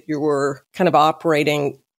so that you're kind of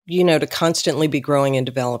operating, to constantly be growing and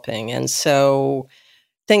developing. And so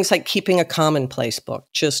things like keeping a commonplace book,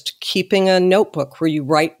 just keeping a notebook where you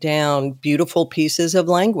write down beautiful pieces of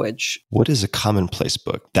language. What is a commonplace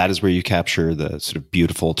book? That is where you capture the sort of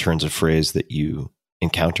beautiful turns of phrase that you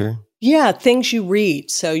encounter? Yeah, things you read.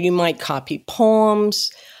 So you might copy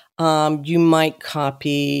poems. You might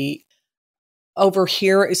copy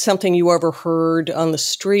overhear is something you overheard on the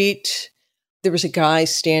street. There was a guy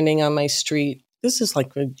standing on my street. This is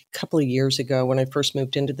like a couple of years ago when I first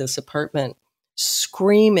moved into this apartment,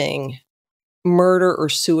 screaming murder or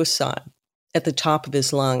suicide at the top of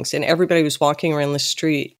his lungs. And everybody was walking around the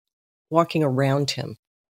street, walking around him.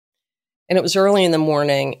 And it was early in the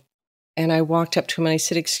morning. And I walked up to him and I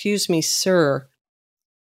said, "Excuse me, sir."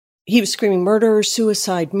 He was screaming, "Murder or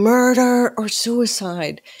suicide, murder or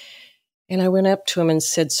suicide." And I went up to him and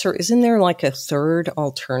said, "Sir, isn't there like a third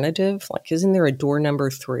alternative? Like, isn't there a door number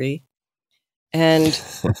 3? And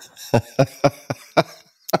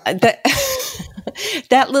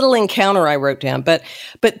that little encounter I wrote down, but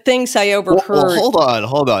things I overheard. Well,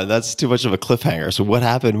 hold on. That's too much of a cliffhanger. So what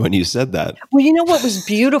happened when you said that? Well, you know what was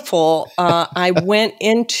beautiful? I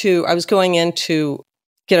was going in to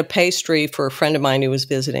get a pastry for a friend of mine who was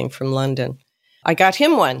visiting from London. I got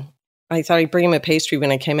him one. I thought I'd bring him a pastry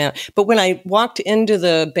when I came out. But when I walked into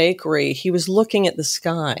the bakery, he was looking at the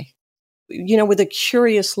sky, with a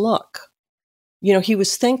curious look. He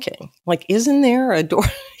was thinking, like, isn't there a door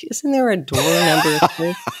number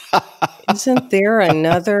 3? Isn't there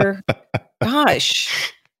another?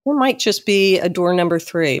 Gosh, there might just be a door number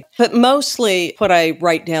 3. But mostly what I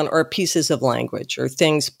write down are pieces of language or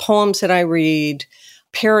things, poems that I read,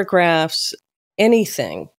 paragraphs,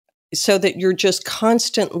 anything, so that you're just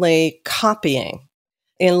constantly copying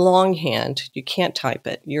in longhand. You can't type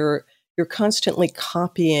it. You're constantly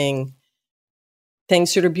copying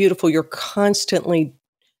things that are beautiful. You're constantly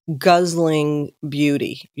guzzling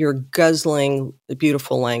beauty. You're guzzling the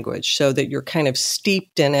beautiful language so that you're kind of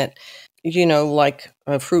steeped in it, like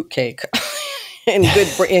a fruitcake in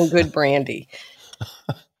good brandy.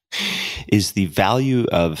 Is the value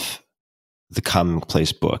of the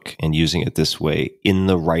Commonplace book and using it this way in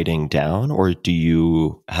the writing down, or do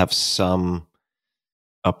you have some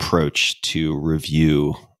approach to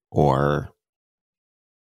review or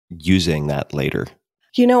using that later?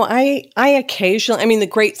 I occasionally, the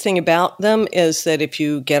great thing about them is that if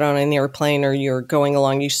you get on an airplane or you're going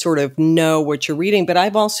along, you sort of know what you're reading. But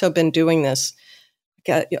I've also been doing this.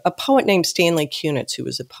 A poet named Stanley Kunitz, who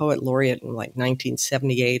was a poet laureate in like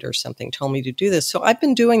 1978 or something, told me to do this. So I've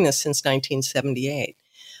been doing this since 1978.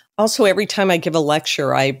 Also, every time I give a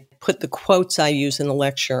lecture, I put the quotes I use in the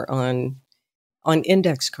lecture on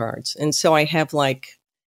index cards. And so I have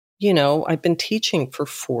I've been teaching for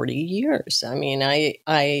 40 years.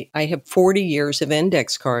 I have 40 years of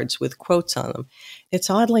index cards with quotes on them.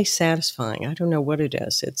 It's oddly satisfying. I don't know what it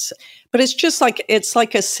is. But it's just it's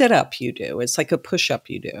like a sit-up you do. It's like a push-up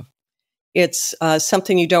you do. It's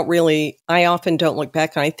something I often don't look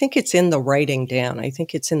back on. I think it's in the writing down. I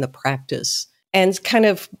think it's in the practice. And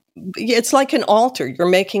it's like an altar. You're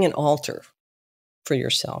making an altar for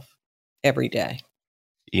yourself every day.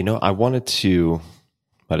 I wanted to,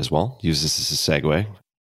 might as well use this as a segue.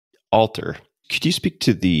 Altar. Could you speak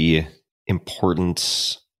to the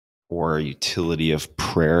importance or utility of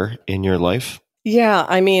prayer in your life? Yeah,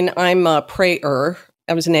 I'm a prayer.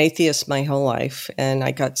 I was an atheist my whole life, and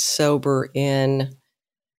I got sober in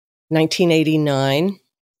 1989.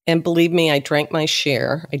 And believe me, I drank my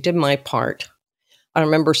share. I did my part. I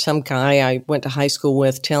remember some guy I went to high school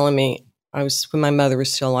with telling me, when my mother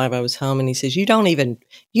was still alive, I was home, and he says, you don't even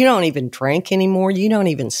drink anymore. You don't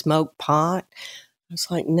even smoke pot. I was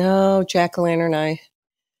like, no, Jack-o'-lantern,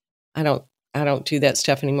 I don't do that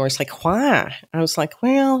stuff anymore. It's like, why? I was like,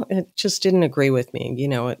 well, it just didn't agree with me.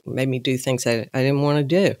 It made me do things I didn't want to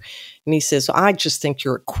do. And he says, I just think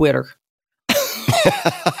you're a quitter.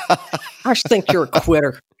 I just think you're a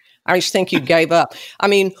quitter. I just think you gave up.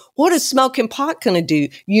 What is smoking pot going to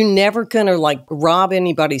do? You're never going to rob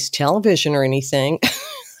anybody's television or anything.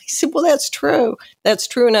 He said, well, that's true. That's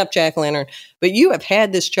true enough, Jack-o'-lantern. But you have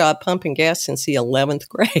had this job pumping gas since the 11th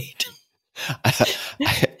grade.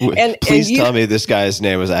 Please tell me this guy's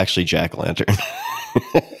name was actually Jack-o'-lantern.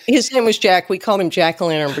 His name was Jack. We called him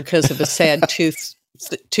Jack-o'-lantern because of a sad tooth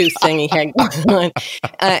thing he had going on,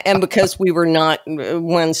 and because we were not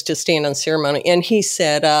ones to stand on ceremony. And he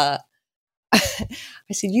said, I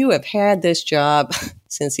said, you have had this job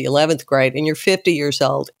since the 11th grade, and you're 50 years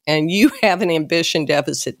old, and you have an ambition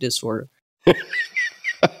deficit disorder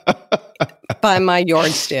by my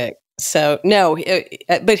yardstick. So no,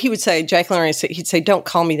 but he would say, Jack-o'-lantern, he'd say, don't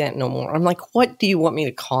call me that no more. I'm like, what do you want me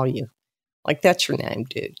to call you? Like, that's your name,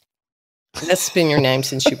 dude. That's been your name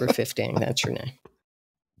since you were 15. That's your name.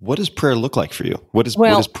 What does prayer look like for you? What is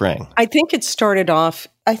praying? I think it started off,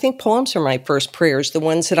 I think poems are my first prayers, the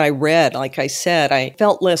ones that I read. Like I said, I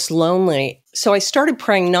felt less lonely. So I started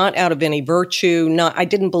praying not out of any virtue. I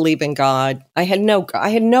didn't believe in God. I had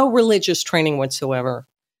no religious training whatsoever.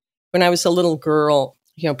 When I was a little girl,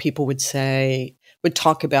 people would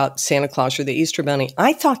talk about Santa Claus or the Easter Bunny.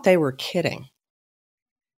 I thought they were kidding.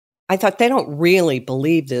 I thought they don't really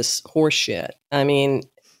believe this horse shit. I knew,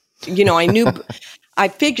 I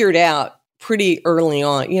figured out pretty early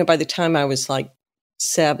on, by the time I was like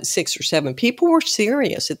 6 or 7, people were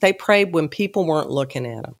serious. That they prayed when people weren't looking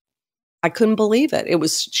at them. I couldn't believe it. It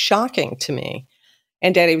was shocking to me.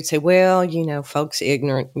 And Daddy would say, well, folks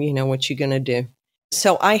ignorant, what you going to do?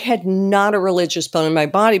 So I had not a religious bone in my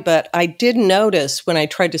body, but I did notice when I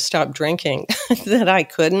tried to stop drinking that I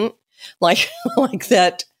couldn't. Like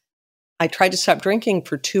that. I tried to stop drinking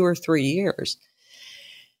for 2 or 3 years.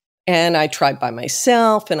 And I tried by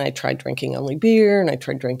myself, and I tried drinking only beer, and I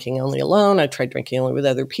tried drinking only alone. I tried drinking only with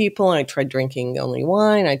other people. I tried drinking only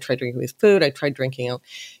wine. I tried drinking with food. I tried drinking,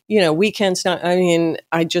 weekends.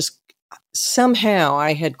 Somehow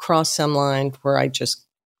I had crossed some line where I just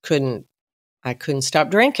couldn't stop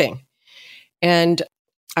drinking. And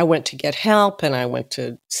I went to get help, and I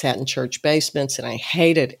sat in church basements, and I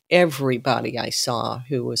hated everybody I saw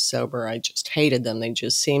who was sober. I just hated them. They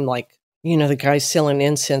just seemed like, the guys selling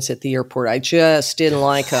incense at the airport. I just didn't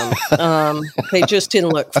like them. They just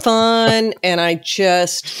didn't look fun. And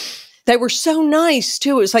they were so nice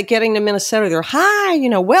too. It was like getting to Minnesota. They're, hi,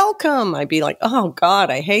 welcome. I'd be like, oh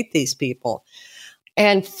God, I hate these people.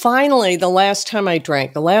 And finally, the last night I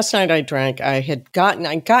drank, I'd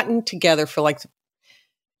gotten together for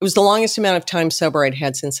it was the longest amount of time sober I'd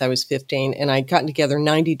had since I was 15. And I'd gotten together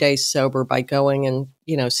 90 days sober by going and,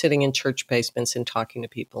 sitting in church basements and talking to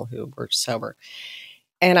people who were sober.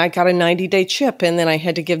 And I got a 90-day chip. And then I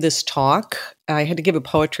had to give this talk. I had to give a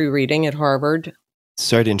poetry reading at Harvard.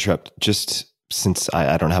 Sorry to interrupt. Just since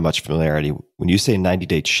I don't have much familiarity, when you say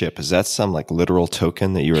 90-day chip, is that some literal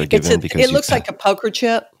token that you were given? It looks like a poker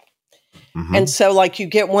chip. Mm-hmm. And so you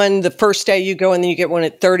get one the first day you go, and then you get one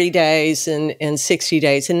at 30 days and 60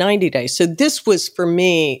 days and 90 days. So this was for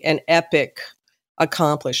me an epic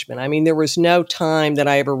accomplishment. I mean, there was no time that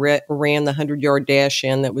I ever ran the 100-yard dash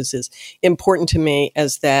in that was as important to me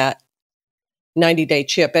as that 90-day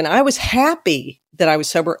chip. And I was happy that I was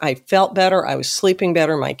sober. I felt better. I was sleeping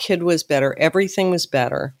better. My kid was better. Everything was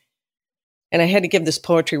better. And I had to give this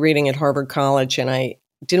poetry reading at Harvard College, and I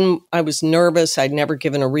was nervous. I'd never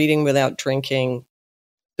given a reading without drinking.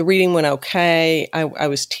 The reading went okay. I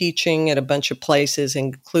was teaching at a bunch of places,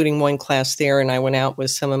 including one class there, and I went out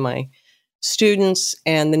with some of my students.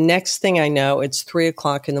 And the next thing I know, it's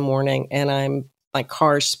 3:00 in the morning, and my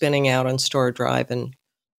car's spinning out on Star Drive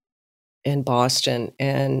in Boston,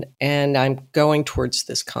 and I'm going towards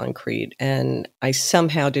this concrete, and I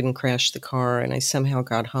somehow didn't crash the car, and I somehow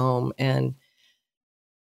got home, and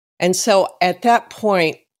so at that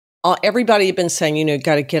point, everybody had been saying, you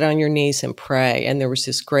got to get on your knees and pray. And there was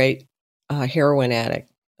this great heroin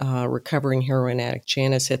addict, recovering heroin addict,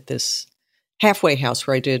 Janice, at this halfway house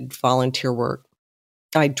where I did volunteer work.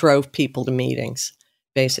 I drove people to meetings,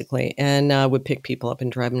 basically, and would pick people up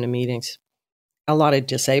and drive them to meetings. A lot of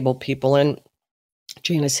disabled people. And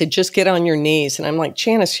Janice said, just get on your knees. And I'm like,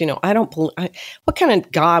 Janice, I don't believe, what kind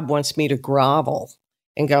of God wants me to grovel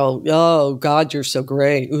and go, oh, God, you're so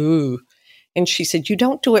great. Ooh. And she said, you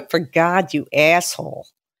don't do it for God, you asshole.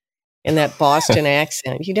 In that Boston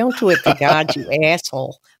accent. You don't do it for God, you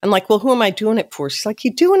asshole. I'm like, well, who am I doing it for? She's like,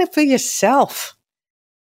 you're doing it for yourself.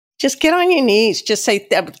 Just get on your knees. Just say,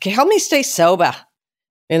 help me stay sober.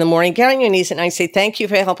 In the morning, get on your knees. And I say, thank you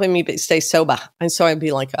for helping me stay sober. And so I'd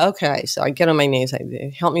be like, okay. So I get on my knees.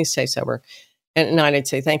 Help me stay sober. And at night, I'd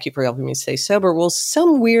say, thank you for helping me stay sober. Well,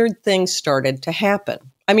 some weird things started to happen.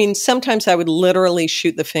 I mean, sometimes I would literally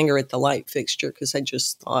shoot the finger at the light fixture because I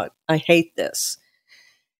just thought, I hate this.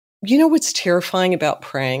 You know what's terrifying about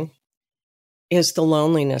praying is the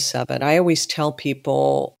loneliness of it. I always tell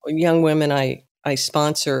people, young women I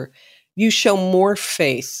sponsor, you show more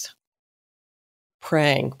faith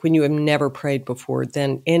praying when you have never prayed before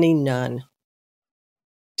than any nun.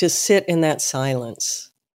 To sit in that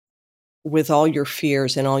silence with all your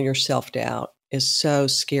fears and all your self-doubt is so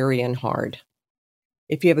scary and hard.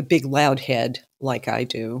 If you have a big loud head like I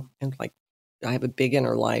do, and like I have a big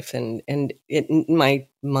inner life, and my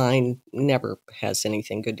mind never has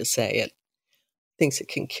anything good to say. It thinks it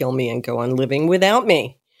can kill me and go on living without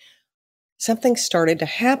me. Something started to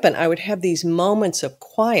happen. I would have these moments of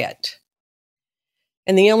quiet.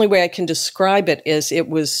 And the only way I can describe it is it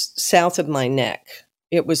was south of my neck.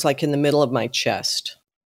 It was like in the middle of my chest.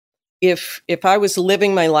 If I was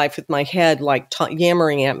living my life with my head like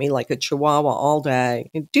yammering at me like a chihuahua all day,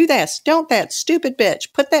 do this, don't that, stupid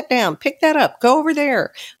bitch, put that down, pick that up, go over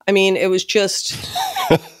there. I mean, it was just,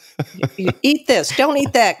 you eat this, don't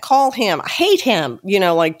eat that, call him, I hate him.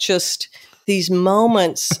 Like just these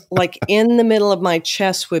moments, like in the middle of my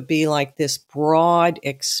chest would be like this broad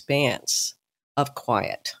expanse of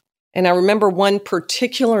quiet. And I remember one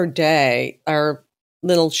particular day, our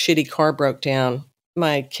little shitty car broke down.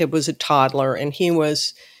 My kid was a toddler, and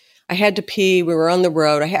I had to pee. We were on the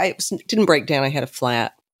road. It didn't break down. I had a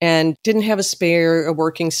flat and didn't have a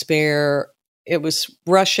working spare. It was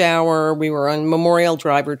rush hour. We were on Memorial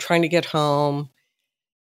Drive. We were trying to get home.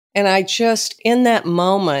 And I just, in that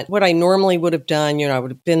moment, what I normally would have done, I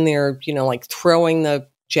would have been there, like throwing the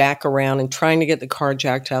jack around and trying to get the car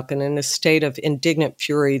jacked up, and in a state of indignant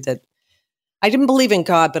fury that I didn't believe in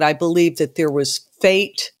God, but I believed that there was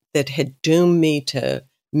fate that had doomed me to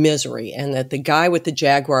misery, and that the guy with the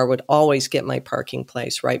Jaguar would always get my parking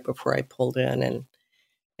place right before I pulled in.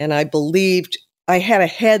 And I believed I had a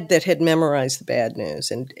head that had memorized the bad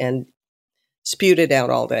news. And spewed it out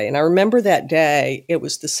all day. And I remember that day, the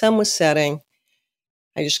sun was setting.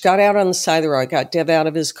 I just got out on the side of the road, got Dev out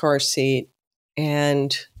of his car seat,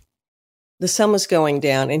 and the sun was going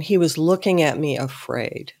down, and he was looking at me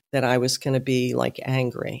afraid that I was going to be like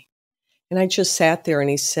angry. And I just sat there, and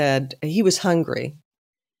he said, he was hungry,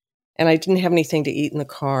 and I didn't have anything to eat in the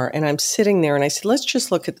car. And I'm sitting there, and I said, let's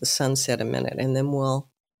just look at the sunset a minute, and then we'll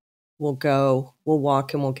walk,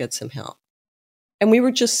 and we'll get some help. And we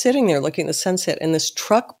were just sitting there looking at the sunset, and this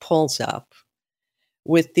truck pulls up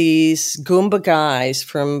with these Goomba guys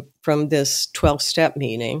from this 12-step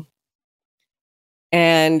meeting.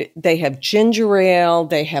 And they have ginger ale,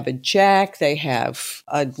 they have a jack, they have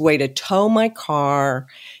a way to tow my car,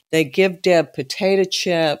 they give Deb potato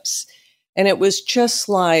chips. And it was just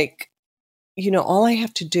like, all I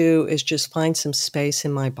have to do is just find some space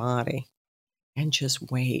in my body and just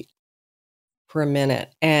wait for a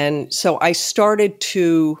minute. And so I started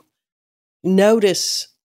to notice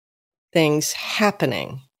things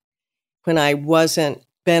happening when I wasn't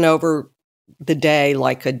bent over the day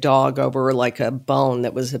like a dog over like a bone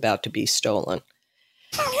that was about to be stolen.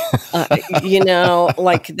 Like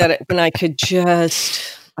that when I could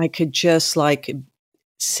just like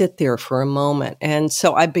sit there for a moment. And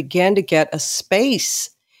so I began to get a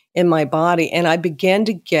space in my body, and I began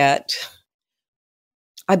to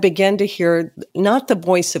hear not the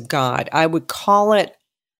voice of God. I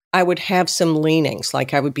would have some leanings.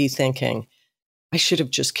 Like I would be thinking, I should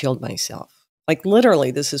have just killed myself. Like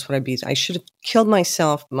literally, this is what I'd be. I should have killed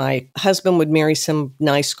myself. My husband would marry some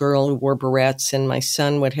nice girl who wore barrettes, and my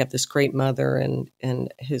son would have this great mother,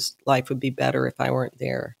 and his life would be better if I weren't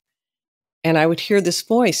there. And I would hear this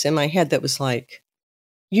voice in my head that was like,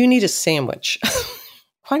 you need a sandwich.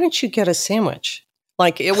 Why don't you get a sandwich?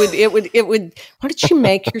 Like it would, why don't you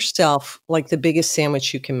make yourself like the biggest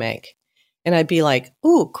sandwich you can make? And I'd be like,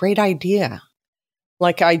 ooh, great idea.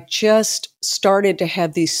 Like I just started to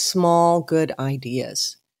have these small, good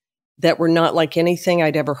ideas that were not like anything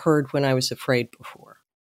I'd ever heard when I was afraid before.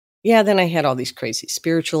 Yeah, then I had all these crazy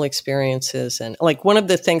spiritual experiences. And like one of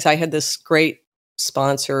the things, I had this great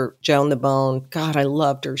sponsor, Joan the Bone. God, I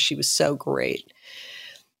loved her. She was so great.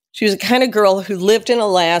 She was the kind of girl who lived in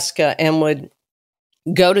Alaska and would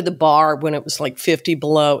go to the bar when it was like 50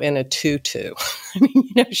 below in a tutu. I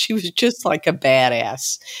mean, she was just like a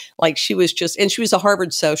badass. Like she was and she was a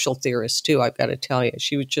Harvard social theorist too, I've got to tell you.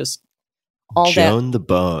 She was just Joan the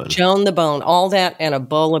Bone, all that and a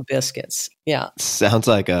bowl of biscuits. Yeah. Sounds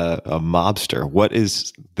like a mobster.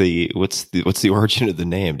 What's the origin of the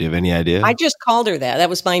name? Do you have any idea? I just called her that. That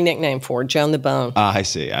was my nickname for her, Joan the Bone. I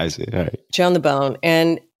see. All right. Joan the Bone.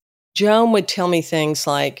 And Joan would tell me things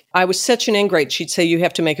like, I was such an ingrate. She'd say, you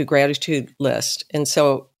have to make a gratitude list. And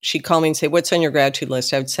so she'd call me and say, what's on your gratitude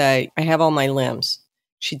list? I would say, I have all my limbs.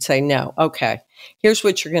 She'd say, no. Okay, here's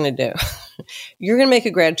what you're going to do. You're going to make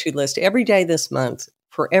a gratitude list every day this month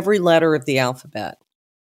for every letter of the alphabet.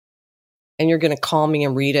 And you're going to call me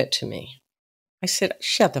and read it to me. I said,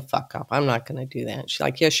 shut the fuck up. I'm not going to do that. She's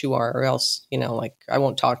like, yes, you are. Or else, I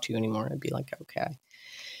won't talk to you anymore. I'd be like, okay.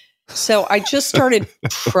 So I just started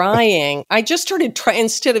trying.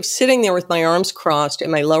 Instead of sitting there with my arms crossed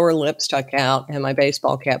and my lower lip stuck out and my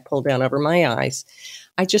baseball cap pulled down over my eyes,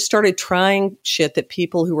 I just started trying shit that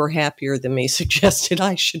people who were happier than me suggested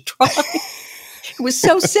I should try. It was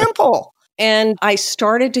so simple. And I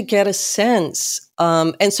started to get a sense.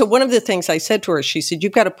 And so one of the things I said to her, she said,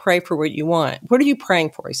 you've got to pray for what you want. What are you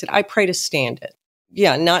praying for? I said, I pray to stand it.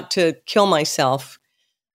 Yeah, not to kill myself,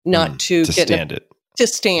 not to get stand it. To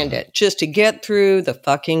stand it, just to get through the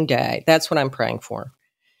fucking day. That's what I'm praying for.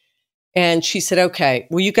 And she said, okay,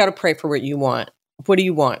 well, you got to pray for what you want. What do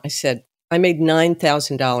you want? I said, I made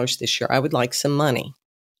 $9,000 this year. I would like some money,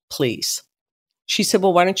 please. She said,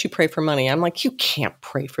 well, why don't you pray for money? I'm like, you can't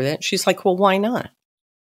pray for that. She's like, well, why not?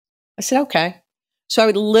 I said, okay. So I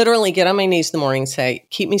would literally get on my knees in the morning and say,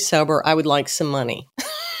 keep me sober. I would like some money.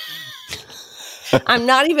 I'm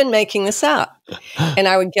not even making this up. And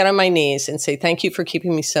I would get on my knees and say, thank you for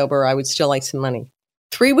keeping me sober. I would still like some money.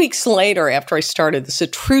 3 weeks later, after I started, this is a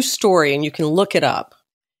true story and you can look it up.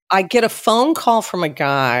 I get a phone call from a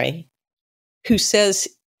guy who says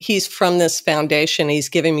he's from this foundation. He's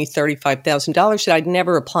giving me $35,000 that I'd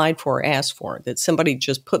never applied for or asked for, that somebody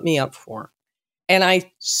just put me up for. And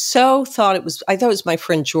I thought it was my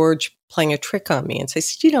friend George playing a trick on me. And so I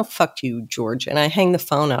said, fuck you, George. And I hang the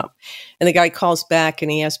phone up. And the guy calls back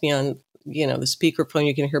and he asks me on, the speakerphone,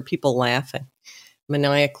 you can hear people laughing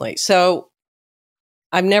maniacally. So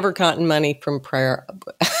I've never gotten money from prayer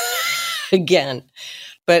again.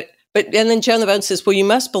 But and then Joan the Bone says, well, you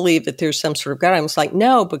must believe that there's some sort of God. I was like,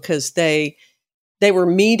 no, because they they were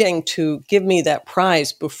meeting to give me that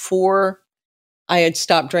prize before I had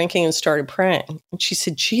stopped drinking and started praying. And she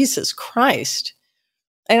said, Jesus Christ.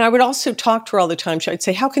 And I would also talk to her all the time. I'd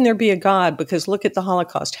say, how can there be a God? Because look at the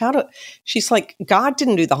Holocaust. She's like, God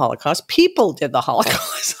didn't do the Holocaust. People did the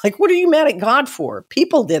Holocaust. Like, what are you mad at God for?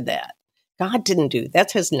 People did that. God didn't do that.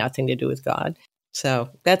 That has nothing to do with God. So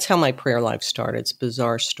that's how my prayer life started. It's a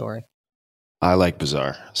bizarre story. I like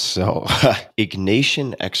bizarre. So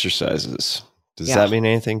Ignatian exercises. Does that mean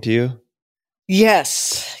anything to you?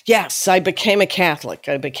 Yes. I became a Catholic.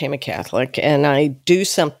 And I do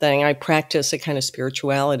something. I practice a kind of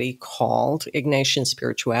spirituality called Ignatian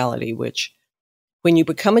spirituality, which when you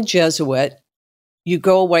become a Jesuit, you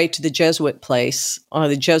go away to the Jesuit place or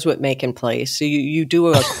the Jesuit making place. So you do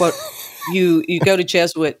a quote, you go to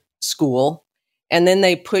Jesuit school, and then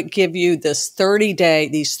they give you these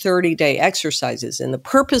 30-day exercises. And the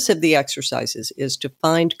purpose of the exercises is to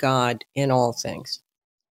find God in all things.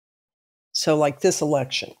 So like this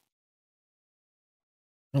election,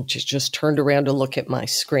 I just turned around to look at my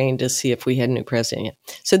screen to see if we had a new president yet.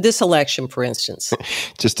 So this election, for instance.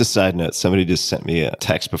 Just a side note, somebody just sent me a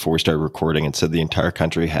text before we started recording and said the entire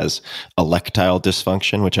country has electile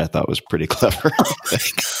dysfunction, which I thought was pretty clever. Oh my God.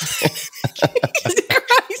 Jesus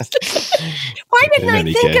Christ. Why didn't I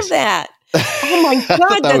think of that? Oh my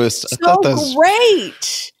God, that's so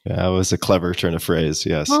great. Yeah, that was a clever turn of phrase,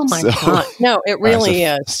 yes. Oh my God. No, it really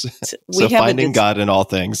is. So finding God in all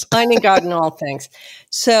things. Finding God in all things.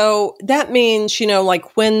 So that means,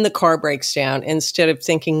 like when the car breaks down, instead of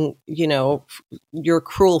thinking, your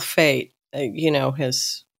cruel fate,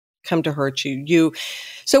 has come to hurt you.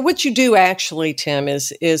 So what you do actually, Tim,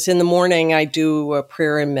 is in the morning, I do a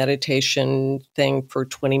prayer and meditation thing for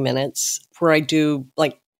 20 minutes where I do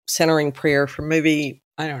like centering prayer for maybe,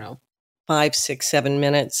 5, 6, 7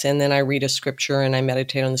 minutes. And then I read a scripture and I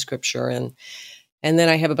meditate on the scripture. And then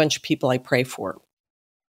I have a bunch of people I pray for.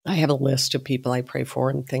 I have a list of people I pray for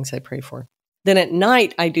and things I pray for. Then at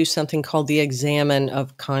night, I do something called the examen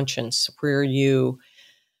of conscience, where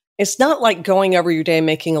it's not like going over your day,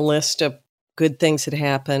 making a list of good things that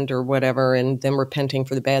happened or whatever, and then repenting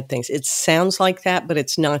for the bad things. It sounds like that, but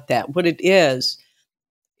it's not that. What it is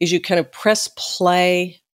you kind of press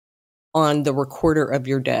play on the recorder of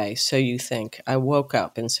your day. So you think, I woke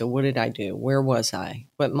up, and so what did I do? Where was I?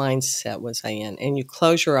 What mindset was I in? And you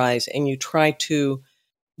close your eyes and you try to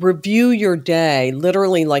review your day,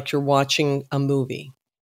 literally like you're watching a movie.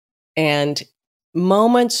 And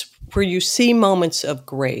moments where you see moments of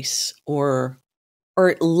grace or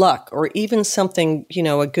luck, or even something,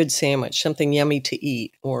 a good sandwich, something yummy to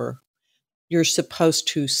eat, or you're supposed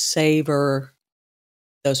to savor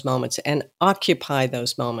those moments and occupy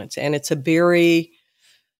those moments. And it's a very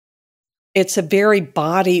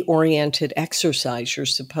body-oriented exercise. You're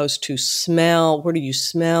supposed to smell. What do you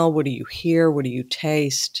smell? What do you hear? What do you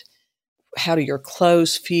taste? How do your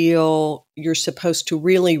clothes feel? You're supposed to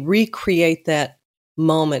really recreate that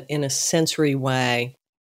moment in a sensory way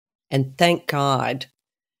and thank God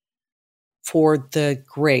for the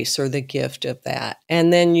grace or the gift of that.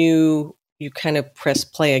 And then you kind of press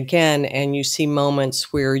play again, and you see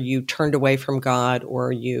moments where you turned away from God,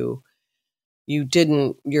 or your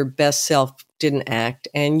best self didn't act,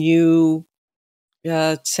 and you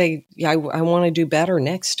say, I want to do better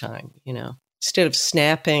next time, instead of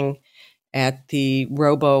snapping at the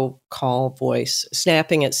robocall voice,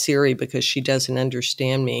 snapping at Siri because she doesn't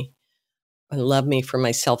understand me and love me for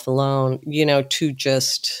myself alone, to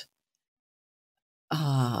just,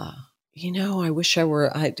 I wish I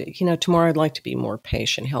were, tomorrow I'd like to be more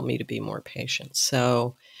patient. Help me to be more patient.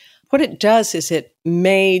 So what it does is it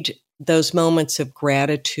made those moments of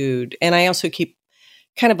gratitude. And I also keep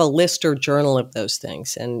kind of a list or journal of those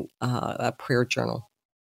things, and a prayer journal,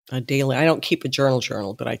 a daily. I don't keep a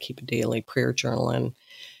journal, but I keep a daily prayer journal.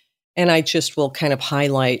 And I just will kind of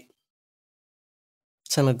highlight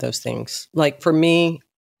some of those things. Like for me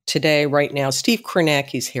today, right now, Steve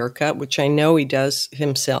Kornacki's haircut, which I know he does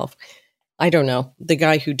himself. I don't know, the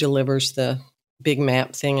guy who delivers the big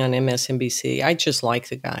map thing on MSNBC. I just like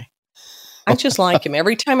the guy. I just like him.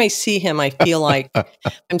 Every time I see him, I feel like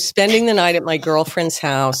I'm spending the night at my girlfriend's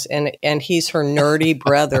house, and he's her nerdy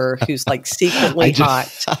brother who's like secretly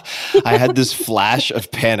hot. I had this flash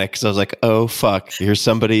of panic because I was like, oh, fuck, here's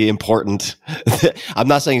somebody important. I'm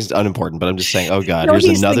not saying he's unimportant, but I'm just saying, oh, God, here's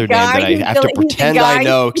another name that I have to pretend I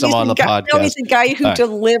know because I'm on the podcast. No, he's the guy who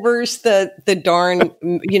delivers the darn,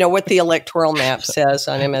 what the electoral map says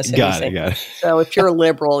on MSNBC. Got it. So if you're a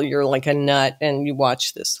liberal, you're like a nut, and you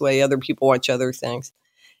watch this the way other people watch other things.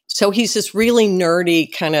 So he's this really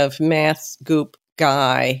nerdy kind of math goop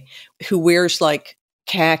guy who wears like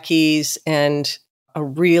khakis and a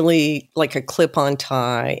really, like a clip-on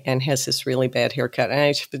tie and has this really bad haircut. And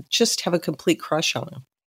I just have a complete crush on him.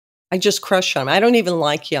 I just crush on him. I don't even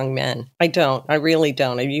like young men. I don't. I really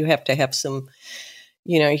don't. You have to have some,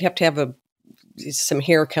 you have to have some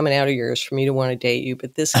hair coming out of yours for me to want to date you.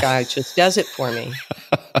 But this guy just does it for me.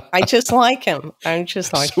 I just like him. I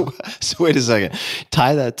just like him. So wait a second.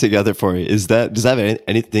 Tie that together for me. Does that have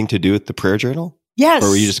anything to do with the prayer journal? Yes. Or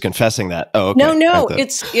were you just confessing that? Oh, okay. No.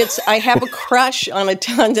 I have a crush on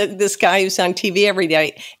this guy who's on TV every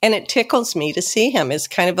day, and it tickles me to see him. It's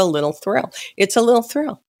kind of a little thrill. It's a little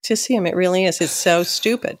thrill to see him. It really is. It's so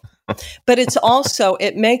stupid. But it's also,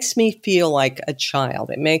 it makes me feel like a child.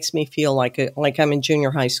 It makes me feel like I'm in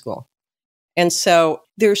junior high school. And so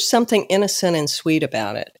there's something innocent and sweet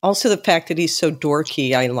about it. Also, the fact that he's so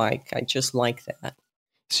dorky, I just like that.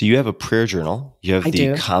 So you have a prayer journal. You have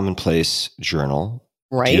the Commonplace journal.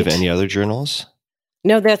 Right. Do you have any other journals?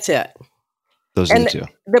 No, that's it. Those are the two.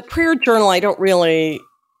 The prayer journal, I don't really,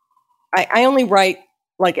 I only write,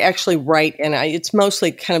 actually write, and it's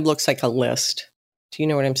mostly kind of looks like a list. Do you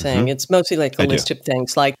know what I'm saying? Mm-hmm. It's mostly like a list of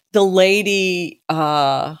things. Like the lady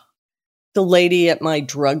at my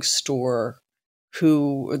drugstore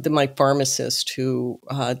my pharmacist who,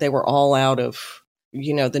 they were all out of,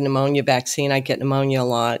 the pneumonia vaccine. I get pneumonia a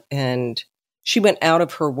lot. And she went out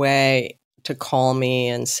of her way to call me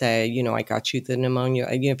and say, I got you the pneumonia.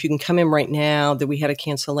 If you can come in right now, that we had a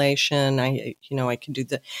cancellation. I can do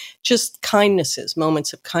just kindnesses,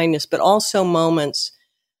 moments of kindness, but also moments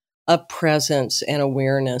of presence and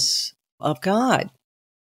awareness of God.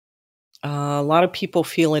 A lot of people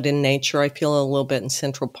feel it in nature. I feel it a little bit in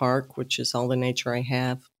Central Park, which is all the nature I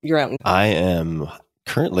have. You're out. I am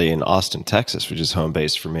currently in Austin, Texas, which is home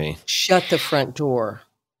base for me. Shut the front door.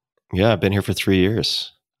 Yeah, I've been here for 3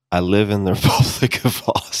 years. I live in the Republic of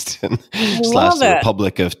Austin / the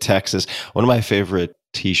Republic of Texas. One of my favorite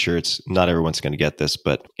T-shirts, not everyone's going to get this,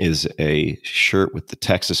 but is a shirt with the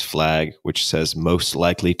Texas flag, which says "most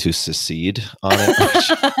likely to secede" on it,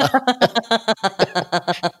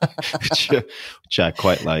 which I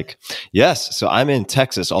quite like. Yes, so I'm in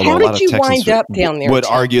Texas, although a lot of Texans would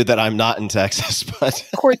argue that I'm not in Texas. But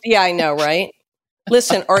of course, yeah, I know, right?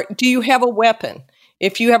 Listen, do you have a weapon?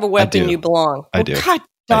 If you have a weapon, you belong. I do. God,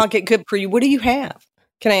 dog it good for you. What do you have?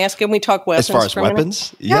 Can I ask? Can we talk weapons? As far as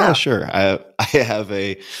weapons? Yeah, sure. I have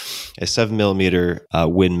a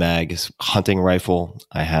 7mm Win Mag hunting rifle.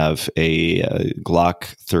 I have a Glock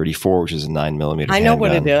 34, which is a 9mm. I know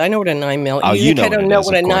what it is. I know what a 9mm. Oh, you know. I don't know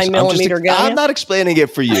what a 9mm gun is. I'm not explaining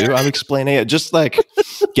it for you. I'm explaining it just like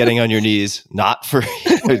getting on your knees, not for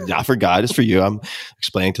God, it's for you. I'm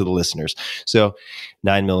explaining to the listeners. So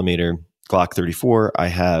 9mm Glock 34. I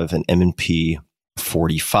have an M&P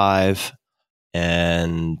 45.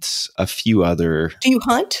 And a few other. Do you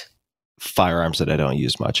hunt? Firearms that I don't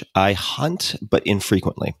use much. I hunt, but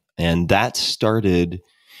infrequently. And that started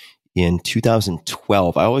in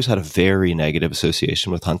 2012. I always had a very negative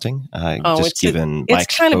association with hunting. Given my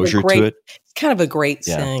exposure to it. It's kind of a great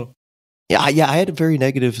thing. Yeah, I had a very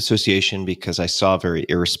negative association because I saw very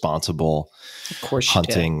irresponsible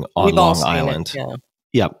hunting on Long Island.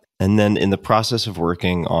 Yeah. And then in the process of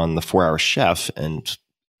working on the 4-Hour Chef and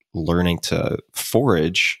learning to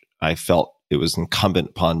forage, I felt it was incumbent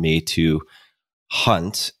upon me to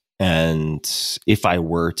hunt, and if I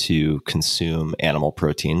were to consume animal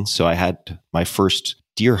protein. So I had my first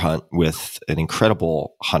deer hunt with an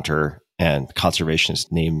incredible hunter and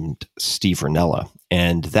conservationist named Steve Ranella.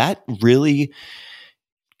 And that really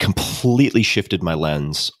completely shifted my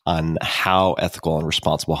lens on how ethical and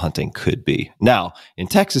responsible hunting could be. Now, in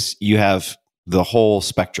Texas, you have the whole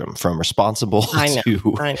spectrum from responsible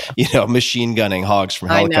to machine gunning hogs from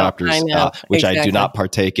helicopters, which I do not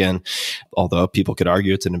partake in, although people could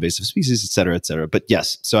argue it's an invasive species, et cetera, et cetera. But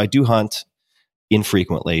yes, so I do hunt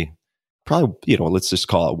infrequently, probably, let's just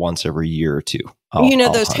call it once every year or two. I'll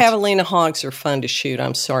those hunt. javelina hogs are fun to shoot.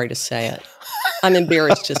 I'm sorry to say it. I'm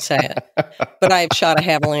embarrassed to say it, but I've shot a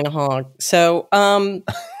javelina hog. So I'm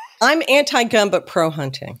anti-gun, but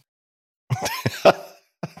pro-hunting.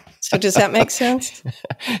 So does that make sense?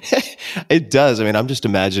 It does. I mean, I'm just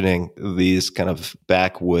imagining these kind of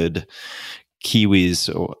backwood Kiwis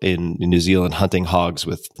in New Zealand hunting hogs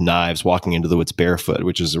with knives, walking into the woods barefoot,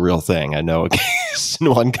 which is a real thing. I know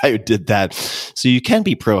one guy who did that. So you can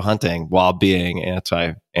be pro-hunting while being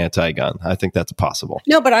anti-gun. I think that's possible.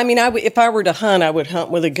 No, but I mean, if I were to hunt, I would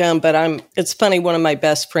hunt with a gun. But it's funny. One of my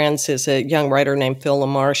best friends is a young writer named Phil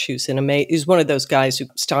LaMarche, who's one of those guys who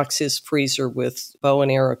stocks his freezer with bow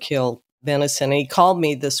and arrow kill venison. And he called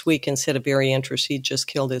me this week and said, very interested. He just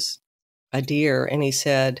killed a deer, and he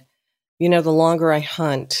said, the longer I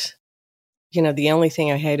hunt, the only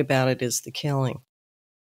thing I hate about it is the killing.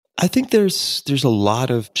 I think there's a lot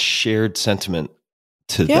of shared sentiment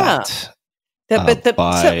to that. A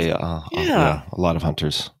lot of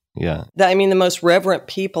hunters. Yeah. The most reverent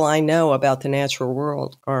people I know about the natural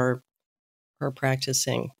world are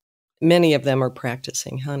practicing. Many of them are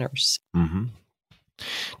practicing hunters. Mm-hmm.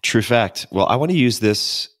 True fact. Well, I want to use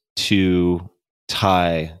this to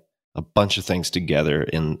tie a bunch of things together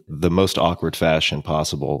in the most awkward fashion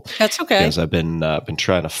possible. That's okay. Because I've been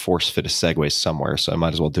trying to force fit a segue somewhere, so I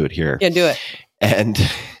might as well do it here. Yeah, do it. And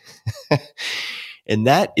and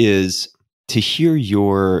that is to hear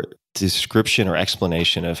your description or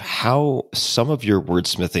explanation of how some of your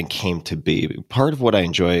wordsmithing came to be. Part of what I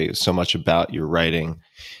enjoy so much about your writing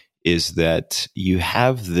is that you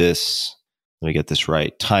have this, let me get this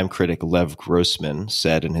right, time critic Lev Grossman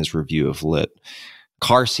said in his review of Lit,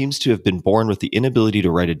 Carr seems to have been born with the inability to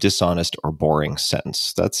write a dishonest or boring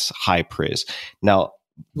sentence. That's high praise. Now,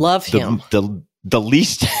 love him. The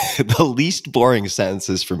least the least boring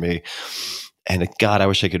sentences for me, and God, I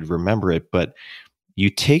wish I could remember it, but you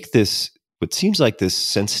take this, what seems like this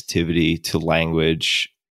sensitivity to language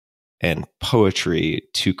and poetry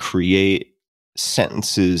to create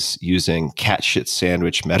sentences using cat shit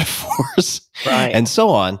sandwich metaphors, right, and so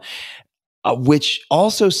on. Which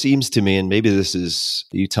also seems to me, and maybe this is,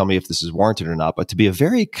 you tell me if this is warranted or not, but to be a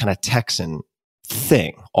very kind of Texan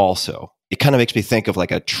thing also. It kind of makes me think of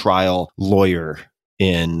like a trial lawyer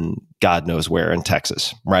in God knows where in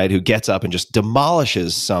Texas, right? Who gets up and just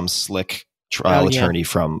demolishes some slick trial attorney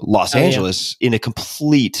from Los Angeles in a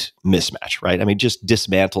complete mismatch, right? I mean, just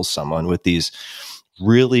dismantles someone with these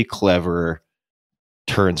really clever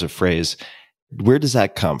turns of phrase. Where does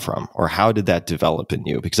that come from, or how did that develop in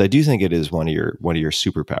you? Because I do think it is one of your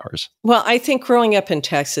superpowers. Well, I think growing up in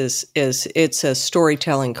Texas it's a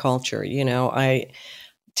storytelling culture.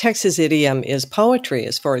 Texas idiom is poetry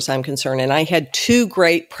as far as I'm concerned. And I had two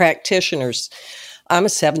great practitioners. I'm a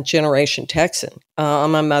 7th generation Texan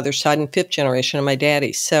on my mother's side and 5th generation on my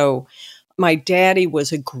daddy's. So my daddy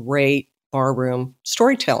was a great barroom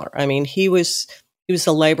storyteller. I mean, he was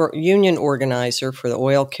a labor union organizer for the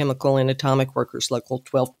Oil, Chemical, and Atomic Workers Local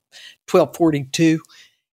 1242.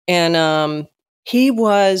 And he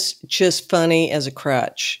was just funny as a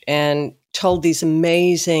crutch and told these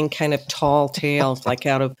amazing kind of tall tales like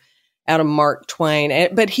out of Mark Twain.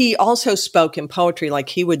 But he also spoke in poetry. Like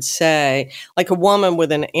he would say, like a woman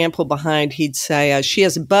with an ample behind, he'd say, she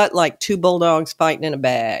has a butt like 2 bulldogs fighting in a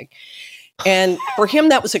bag. And for him,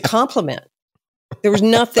 that was a compliment. There was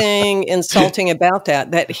nothing insulting about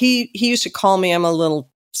that. That he used to call me, I'm a little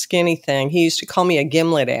skinny thing. He used to call me a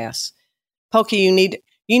gimlet ass. Pokey,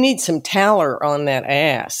 you need some tallow on that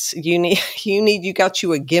ass. You got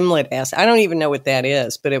you a gimlet ass. I don't even know what that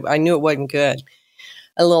is, but I knew it wasn't good.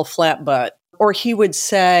 A little flat butt. Or he would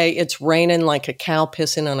say, it's raining like a cow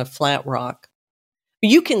pissing on a flat rock.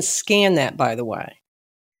 You can scan that, by the way.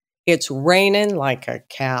 It's raining like a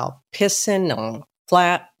cow pissing on a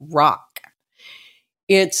flat rock.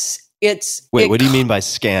 Wait, what do you mean by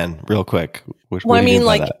scan? Real quick. Well, I mean,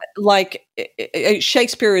 like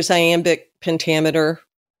Shakespeare is iambic pentameter.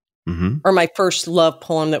 Mm-hmm. Or my first love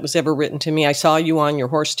poem that was ever written to me. I saw you on your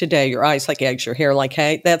horse today. Your eyes like eggs, your hair like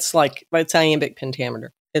hay. That's iambic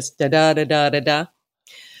pentameter. It's da da da da da da.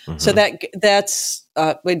 Mm-hmm. So that's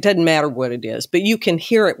it doesn't matter what it is, but you can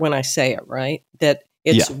hear it when I say it, right? That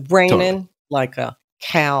it's raining like a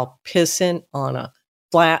cow pissing on a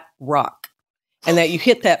flat rock. And that you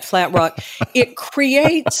hit that flat rock, it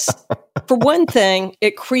creates, for one thing,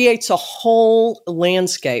 it creates a whole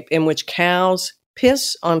landscape in which cows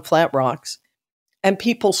piss on flat rocks and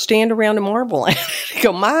people stand around and marvel at it.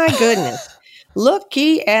 Go, my goodness,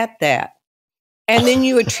 looky at that. And then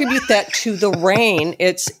you attribute that to the rain.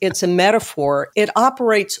 It's a metaphor. It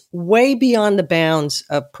operates way beyond the bounds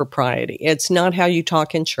of propriety. It's not how you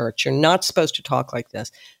talk in church. You're not supposed to talk like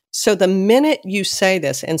this. So the minute you say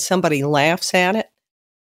this and somebody laughs at it,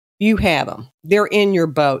 you have them. They're in your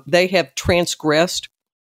boat. They have transgressed,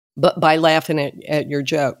 but by laughing at your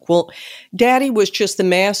joke. Well, Daddy was just the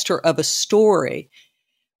master of a story,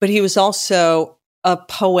 but he was also a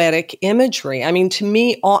poetic imagery. I mean, to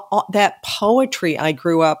me, all that poetry I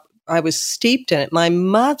grew up, I was steeped in it. My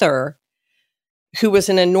mother, who was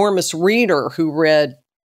an enormous reader, who read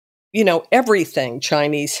everything,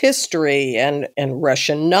 Chinese history and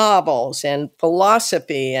Russian novels and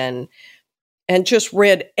philosophy and just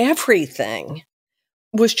read everything,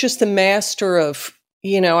 was just the master of,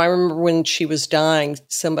 I remember when she was dying,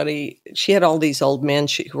 she had all these old men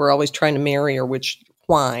who were always trying to marry her,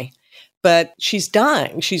 why? But she's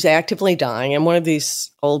dying. She's actively dying. And one of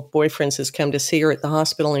these old boyfriends has come to see her at the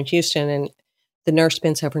hospital in Houston. And the nurse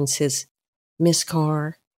bends over and says, Miss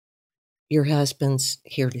Carr, your husband's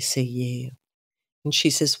here to see you. And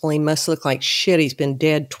she says, well, he must look like shit. He's been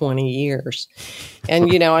dead 20 years.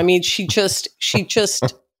 And, she just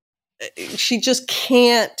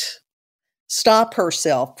can't stop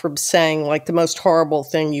herself from saying like the most horrible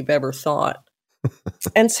thing you've ever thought.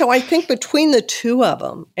 And so I think between the two of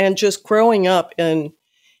them and just growing up in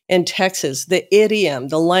Texas, the idiom,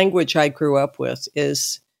 the language I grew up with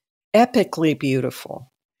is epically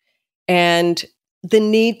beautiful. And the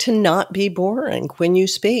need to not be boring when you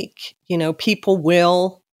speak. People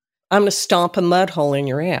will, I'm going to stomp a mud hole in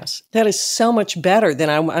your ass. That is so much better than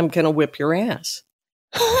I'm going to whip your ass.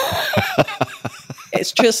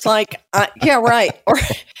 It's just like, yeah, right. Or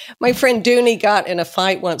my friend Dooney got in a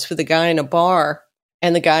fight once with a guy in a bar,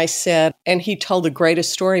 and the guy said, and he told the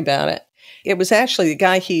greatest story about it. It was actually the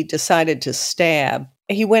guy he decided to stab.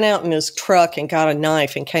 He went out in his truck and got a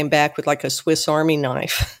knife and came back with like a Swiss Army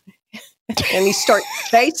knife. And he starts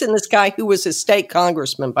chasing this guy who was a state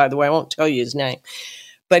congressman, by the way. I won't tell you his name.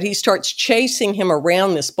 But he starts chasing him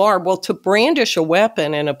around this bar. Well, to brandish a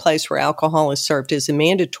weapon in a place where alcohol is served is a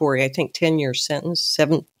mandatory, I think, 10-year sentence,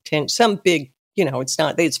 7, 10, some big,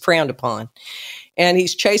 it's frowned upon. And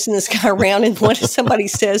he's chasing this guy around. And what somebody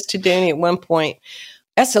says to Danny at one point,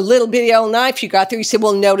 that's a little bitty old knife you got there. He said,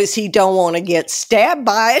 well, notice he don't want to get stabbed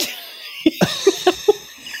by it.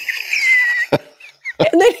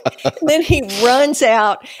 And then he runs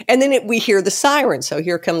out, and then we hear the siren. So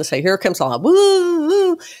here comes all, woo,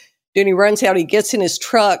 woo. Then he runs out, he gets in his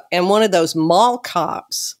truck, and one of those mall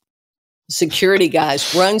cops, security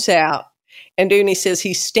guys, runs out. And Dooney says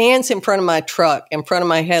he stands in front of my truck, in front of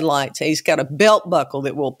my headlights, and he's got a belt buckle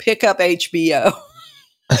that will pick up HBO.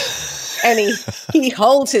 And he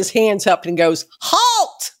holds his hands up and goes,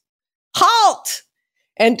 halt, halt.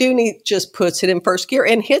 And Dooney just puts it in first gear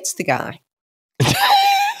and hits the guy.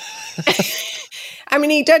 I mean,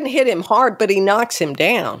 he doesn't hit him hard, but he knocks him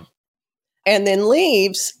down and then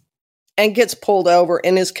leaves and gets pulled over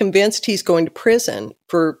and is convinced he's going to prison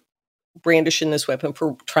for brandishing this weapon,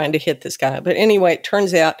 for trying to hit this guy. But anyway, it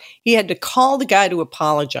turns out he had to call the guy to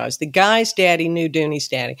apologize. The guy's daddy knew Dooney's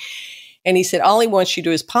daddy. And he said, all he wants you to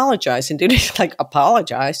do is apologize. And Dooney's like,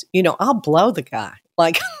 apologize? I'll blow the guy.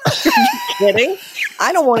 Like, are you kidding?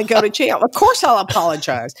 I don't want to go to jail. Of course I'll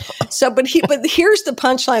apologize. So, but here's the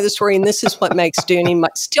punchline of the story, and this is what makes Dooney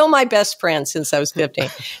still my best friend since I was 15.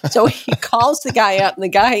 So he calls the guy up, and the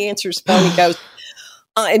guy answers the phone. He goes,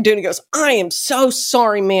 and Dooney goes, I am so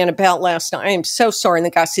sorry, man, about last night. I am so sorry. And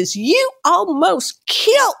the guy says, you almost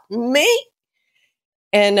killed me.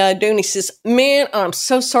 And Dooney says, man, I'm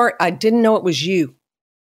so sorry. I didn't know it was you.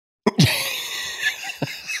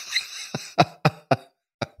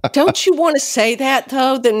 Don't you want to say that,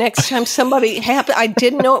 though, the next time somebody happened? I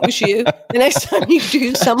didn't know it was you. The next time you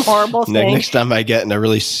do some horrible thing. Next time I get in a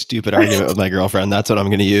really stupid argument with my girlfriend, that's what I'm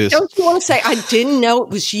going to use. Don't you want to say, I didn't know it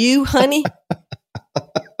was you, honey?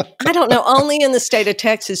 I don't know. Only in the state of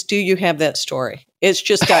Texas do you have that story. It's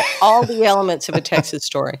just got all the elements of a Texas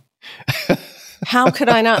story. How could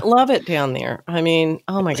I not love it down there? I mean,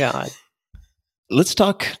 oh, my God. Let's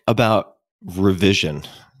talk about revision.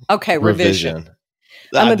 Okay, revision.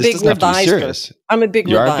 I'm a big reviser. I'm a big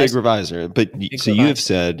reviser. You are a big reviser. But you have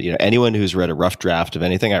said, anyone who's read a rough draft of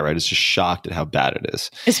anything I write is just shocked at how bad it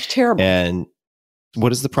is. It's terrible. And what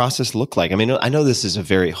does the process look like? I mean, I know this is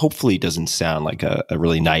hopefully doesn't sound like a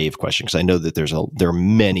really naive question, because I know that there are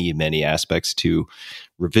many, many aspects to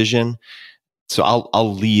revision. So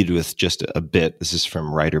I'll lead with just a bit. This is from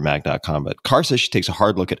writermag.com. But Carr says she takes a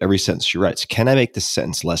hard look at every sentence she writes. Can I make this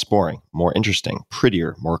sentence less boring, more interesting,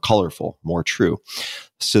 prettier, more colorful, more true?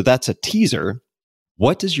 So that's a teaser.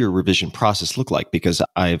 What does your revision process look like? Because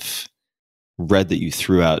I've read that you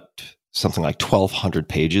threw out something like 1,200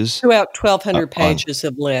 pages. Threw out 1,200 pages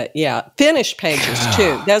of lit. Yeah. Finished pages,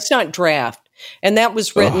 too. That's not draft. And that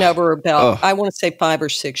was written over about, I want to say 5 or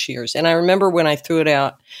 6 years. And I remember when I threw it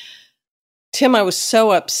out, Tim, I was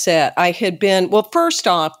so upset. I had been, well, first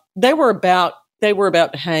off, they were about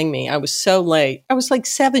to hang me. I was so late. I was like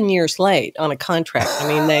 7 years late on a contract. I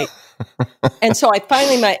mean, and so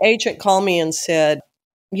my agent called me and said,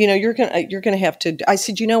 you're going to have to, I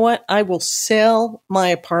said, you know what? I will sell my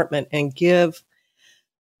apartment and give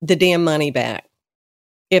the damn money back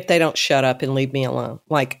if they don't shut up and leave me alone.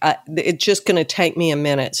 Like, it's just going to take me a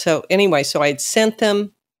minute. So anyway, I'd sent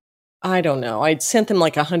them, I don't know. I'd sent them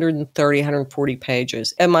like 130, 140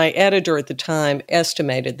 pages. And my editor at the time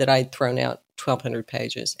estimated that I'd thrown out 1,200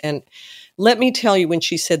 pages. And let me tell you, when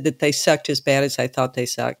she said that they sucked as bad as I thought they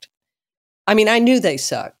sucked, I mean, I knew they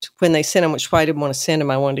sucked when they sent them, which is why I didn't want to send them.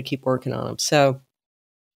 I wanted to keep working on them. So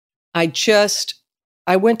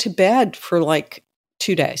I went to bed for like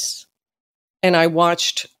 2 days and I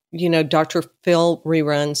watched, Dr. Phil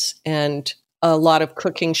reruns and a lot of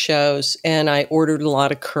cooking shows. And I ordered a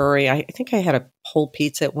lot of curry. I think I had a whole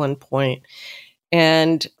pizza at one point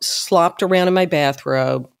and slopped around in my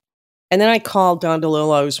bathrobe. And then I called Don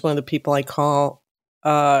DeLillo, who's one of the people I call.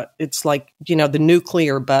 It's like, the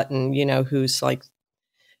nuclear button, who's like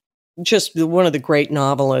just one of the great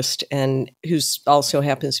novelists and who's also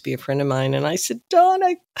happens to be a friend of mine. And I said, Don,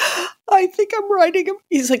 I think I'm writing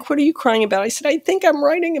he's like, what are you crying about? I said, I think I'm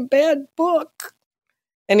writing a bad book.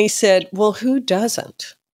 And he said, well, who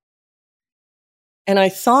doesn't? And I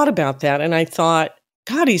thought about that and I thought,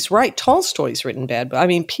 God, he's right. Tolstoy's written bad books. I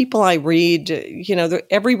mean, people I read,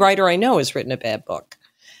 every writer I know has written a bad book.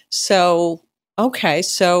 So maybe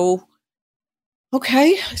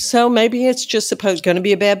it's just going to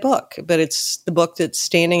be a bad book, but it's the book that's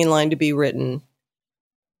standing in line to be written.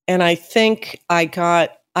 And I think I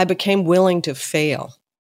became willing to fail,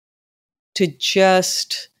 to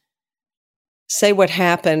just say what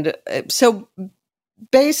happened. So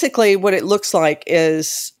basically what it looks like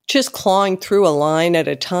is just clawing through a line at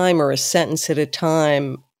a time or a sentence at a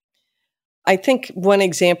time. I think one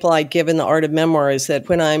example I give in The Art of Memoir is that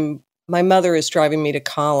when my mother is driving me to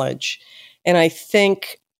college, and I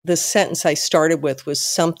think the sentence I started with was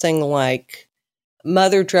something like,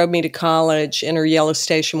 Mother drove me to college in her yellow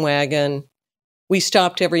station wagon. We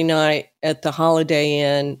stopped every night at the Holiday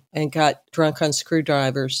Inn and got drunk on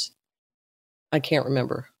screwdrivers. I can't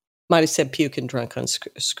remember. Might have said puke and drunk on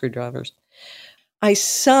screwdrivers. I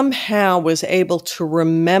somehow was able to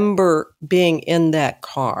remember being in that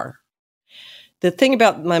car. The thing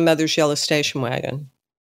about my mother's yellow station wagon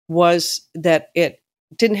was that it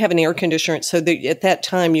didn't have an air conditioner. So at that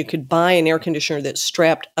time, you could buy an air conditioner that's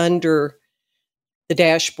strapped under the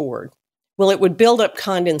dashboard. Well, it would build up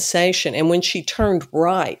condensation. And when she turned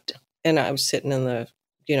right, and I was sitting in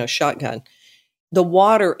the, shotgun, the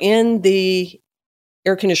water in the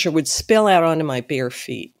air conditioner would spill out onto my bare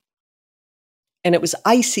feet. And it was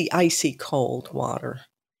icy, icy cold water.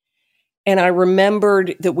 And I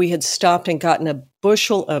remembered that we had stopped and gotten a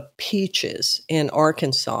bushel of peaches in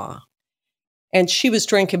Arkansas. And she was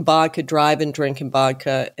drinking vodka, driving, drinking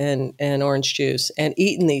vodka and orange juice and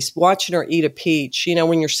eating these, watching her eat a peach.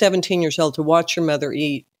 When you're 17 years old, to watch your mother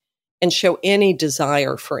eat and show any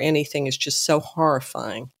desire for anything is just so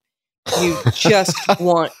horrifying. You just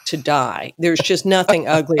want to die. There's just nothing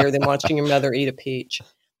uglier than watching your mother eat a peach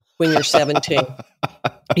when you're 17.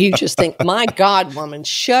 You just think, my God, woman,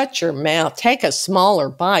 shut your mouth. Take a smaller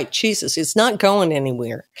bite. Jesus, it's not going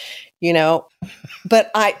anywhere,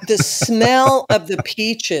 But the smell of the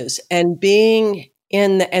peaches and being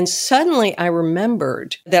and suddenly I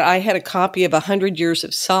remembered that I had a copy of 100 Years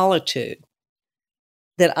of Solitude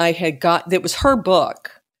that I had got, that was her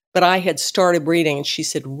book, but I had started reading, and she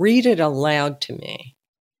said, read it aloud to me.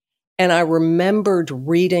 And I remembered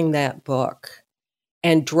reading that book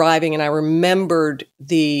and driving, and I remembered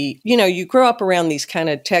you grow up around these kind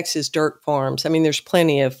of Texas dirt farms. I mean, there's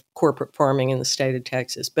plenty of corporate farming in the state of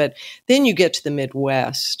Texas, but then you get to the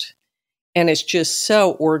Midwest, and it's just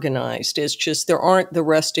so organized. It's just, there aren't the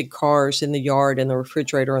rusted cars in the yard and the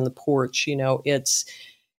refrigerator on the porch. It's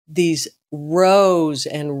these rows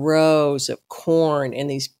and rows of corn and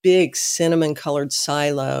these big cinnamon-colored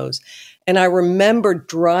silos. And I remember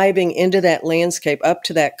driving into that landscape up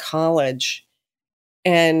to that college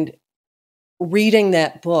and reading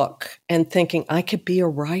that book and thinking I could be a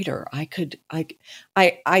writer.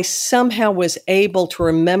 I somehow was able to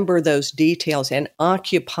remember those details and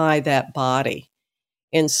occupy that body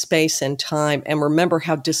in space and time and remember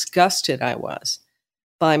how disgusted I was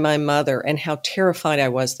by my mother and how terrified I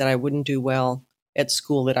was that I wouldn't do well at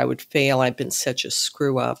school, that I would fail. I'd been such a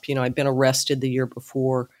screw up. I'd been arrested the year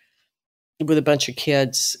before with a bunch of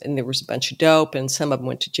kids, and there was a bunch of dope, and some of them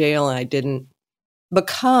went to jail, and I didn't,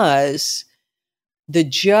 because the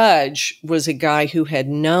judge was a guy who had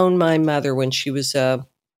known my mother when she was a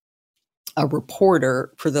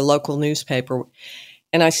reporter for the local newspaper.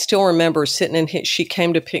 And I still remember sitting she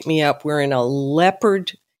came to pick me up wearing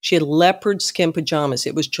she had leopard skin pajamas.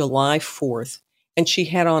 It was July 4th. And she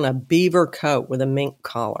had on a beaver coat with a mink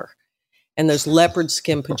collar and those leopard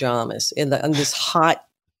skin pajamas on this hot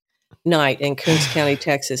night in Coons County,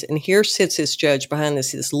 Texas. And here sits this judge behind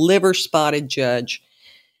this liver spotted judge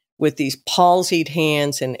with these palsied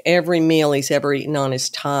hands and every meal he's ever eaten on his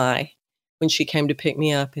tie when she came to pick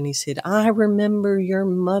me up. And he said, I remember your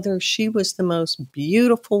mother. She was the most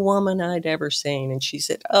beautiful woman I'd ever seen. And she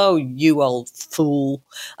said, oh, you old fool.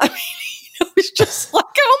 I mean, it was just like,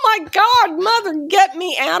 oh my God, mother, get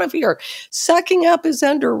me out of here. Sucking up is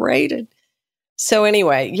underrated. So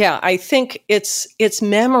anyway, yeah, I think it's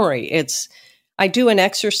memory. I do an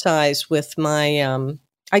exercise with my,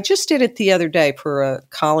 I just did it the other day for a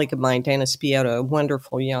colleague of mine, Dana Spiotta, a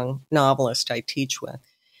wonderful young novelist I teach with.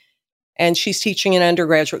 And she's teaching an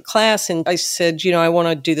undergraduate class. And I said, I want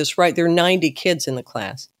to do this right. There are 90 kids in the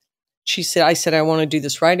class. I said, I want to do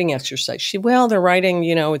this writing exercise. Well, they're writing,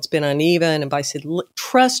 it's been uneven. And I said,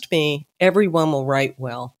 trust me, everyone will write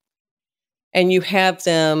well. And you have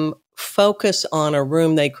them focus on a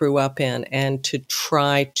room they grew up in and to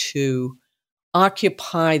try to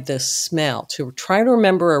occupy the smell, to try to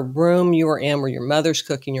remember a room you were in where your mother's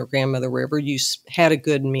cooking, your grandmother, wherever you had a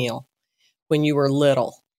good meal when you were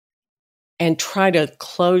little. And try to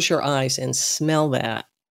close your eyes and smell that.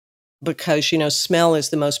 Because, smell is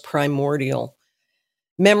the most primordial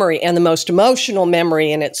memory and the most emotional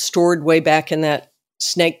memory, and it's stored way back in that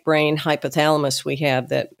snake brain hypothalamus we have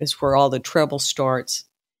that is where all the trouble starts.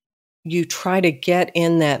 You try to get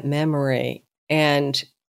in that memory and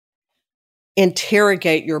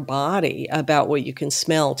interrogate your body about what you can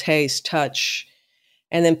smell, taste, touch,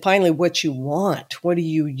 and then finally what you want. What are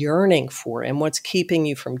you yearning for and what's keeping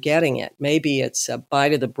you from getting it? Maybe it's a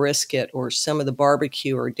bite of the brisket or some of the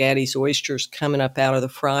barbecue or daddy's oysters coming up out of the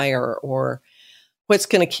fryer, or what's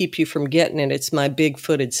going to keep you from getting it? It's my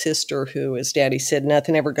big-footed sister who, as daddy said,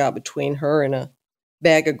 nothing ever got between her and a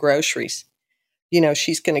bag of groceries.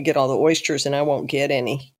 She's going to get all the oysters and I won't get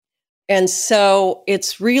any. And so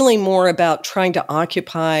it's really more about trying to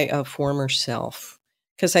occupy a former self.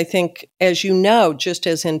 Because I think, as you know, just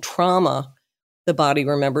as in trauma, the body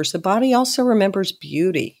remembers, the body also remembers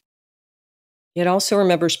beauty. It also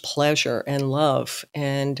remembers pleasure and love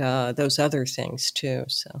and those other things too.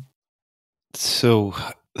 So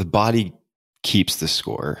the body keeps the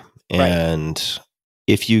score. Right. And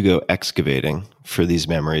if you go excavating for these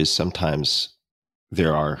memories, sometimes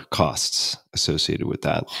there are costs associated with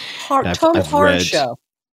that. Total hard show.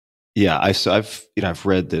 Yeah, I've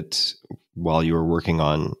read that while you were working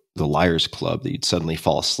on the Liars Club, that you'd suddenly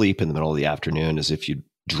fall asleep in the middle of the afternoon as if you'd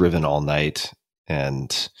driven all night,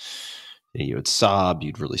 and you would sob,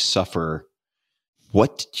 you'd really suffer.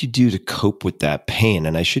 What did you do to cope with that pain?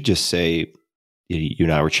 And I should just say, you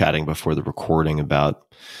and I were chatting before the recording about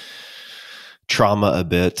trauma a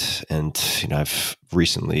bit, and I've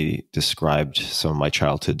recently described some of my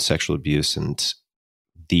childhood sexual abuse, and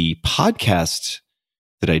the podcast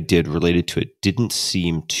that I did related to it didn't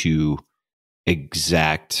seem to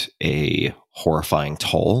exact a horrifying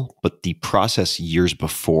toll, but the process years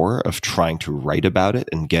before of trying to write about it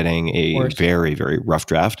and getting a very, very rough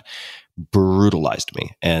draft brutalized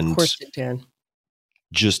me, and of course it did.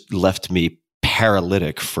 Just left me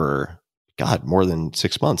paralytic for more than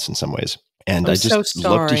 6 months in some ways. And I'm I just so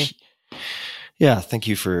sorry. love to. Yeah, thank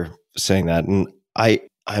you for saying that. And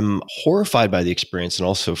I'm horrified by the experience and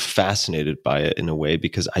also fascinated by it in a way,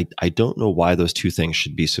 because I don't know why those two things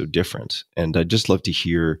should be so different. And I'd just love to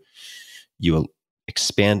hear you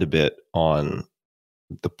expand a bit on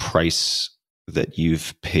the price that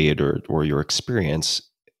you've paid or your experience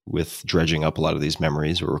with dredging up a lot of these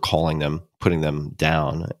memories or recalling them, putting them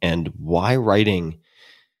down, and why writing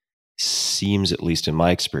seems, at least in my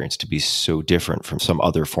experience, to be so different from some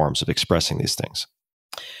other forms of expressing these things.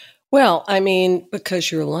 Well,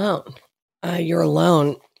 because you're alone. You're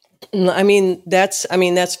alone. That's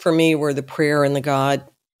for me where the prayer and the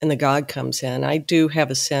God comes in. I do have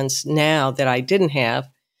a sense now that I didn't have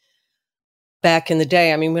back in the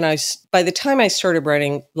day. By the time I started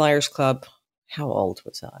writing Liars Club, how old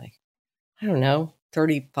was I? I don't know,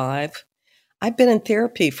 35. I've been in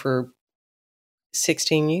therapy for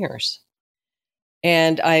 16 years.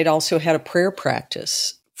 And I had also had a prayer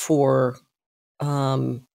practice for,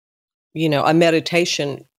 a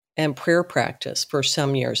meditation and prayer practice for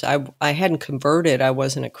some years. I hadn't converted. I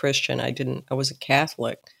wasn't a Christian. I was a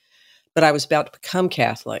Catholic, but I was about to become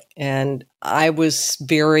Catholic. And I was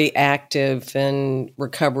very active in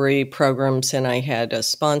recovery programs, and I had a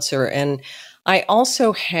sponsor. And I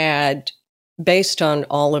also had, based on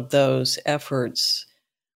all of those efforts,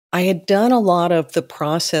 I had done a lot of the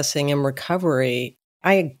processing and recovery.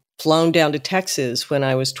 I had flown down to Texas when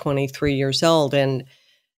I was 23 years old and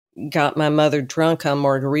got my mother drunk on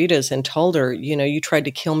margaritas and told her, you tried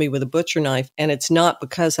to kill me with a butcher knife, and it's not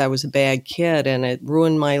because I was a bad kid and it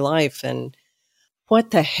ruined my life. And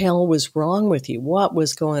what the hell was wrong with you? What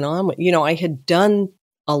was going on with, I had done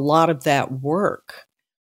a lot of that work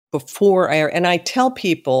before and I tell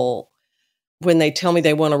people when they tell me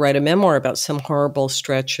they want to write a memoir about some horrible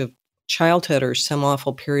stretch of childhood or some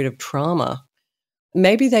awful period of trauma,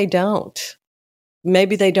 maybe they don't.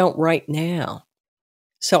 maybe they don't right now.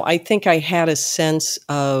 So I think I had a sense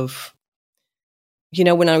of,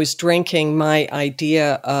 when I was drinking, my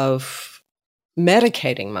idea of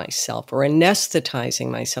medicating myself or anesthetizing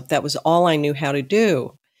myself, that was all I knew how to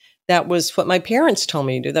do. That was what my parents told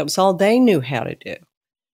me to do. That was all they knew how to do,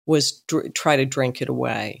 was try to drink it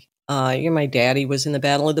away. My daddy was in the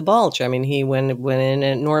Battle of the Bulge. I mean, he went in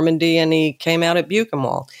at Normandy and he came out at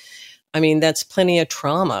Buchenwald. I mean, that's plenty of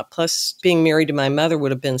trauma. Plus, being married to my mother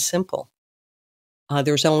would have been simple.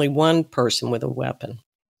 There's only one person with a weapon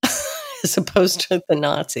as opposed to the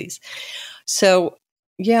Nazis. So,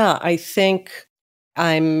 yeah, I think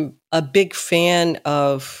I'm a big fan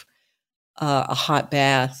of a hot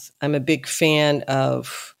bath. I'm a big fan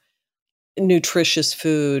of nutritious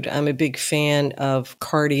food. I'm a big fan of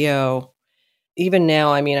cardio. Even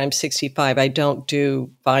now, I mean, I'm 65. I don't do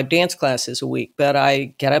 5 dance classes a week, but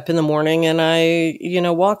I get up in the morning and I,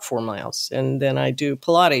 walk 4 miles. And then I do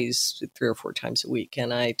Pilates 3 or 4 times a week.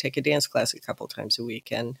 And I take a dance class a couple times a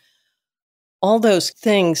week. And all those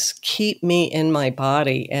things keep me in my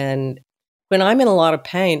body. And when I'm in a lot of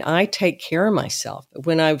pain, I take care of myself.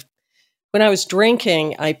 When I was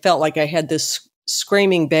drinking, I felt like I had this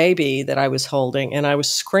screaming baby that I was holding, and I was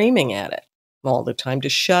screaming at it all the time to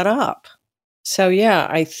shut up. So, yeah,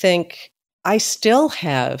 I think I still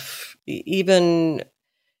have, even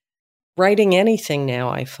writing anything now,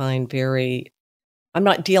 I find I'm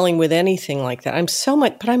not dealing with anything like that. I'm so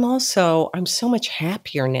much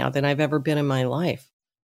happier now than I've ever been in my life.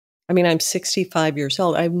 I mean, I'm 65 years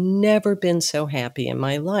old. I've never been so happy in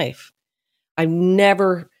my life. I've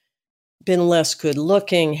never been less good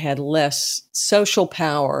looking, had less social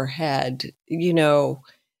power, had,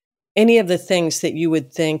 any of the things that you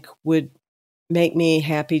would think would make me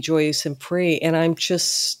happy, joyous, and free. And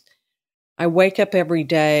I wake up every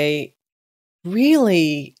day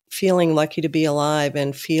really feeling lucky to be alive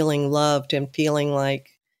and feeling loved and feeling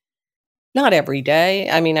like, not every day.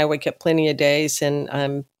 I mean, I wake up plenty of days and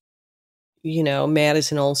I'm, mad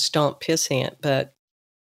as an old stomp piss ant, but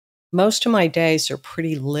most of my days are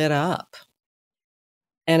pretty lit up.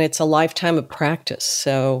 And it's a lifetime of practice.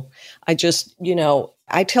 So I just,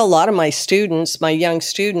 I tell a lot of my students, my young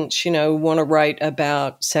students, who want to write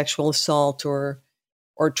about sexual assault or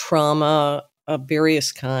trauma of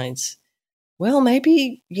various kinds. Well,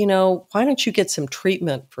 maybe, why don't you get some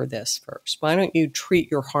treatment for this first? Why don't you treat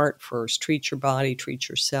your heart first, treat your body, treat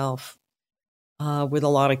yourself with a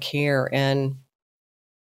lot of care, and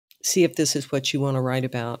see if this is what you want to write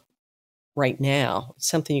about right now. It's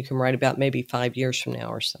something you can write about maybe 5 years from now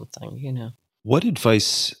or something, What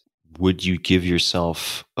advice would you give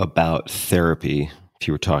yourself about therapy if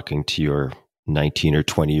you were talking to your 19 or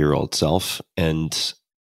 20-year-old self? And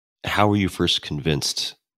how were you first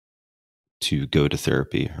convinced to go to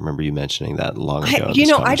therapy? I remember you mentioning that long ago.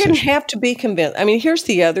 I didn't have to be convinced. I mean, here's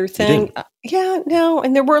the other thing.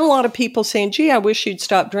 And there weren't a lot of people saying, gee, I wish you'd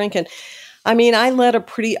stop drinking. I mean, I led a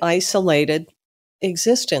pretty isolated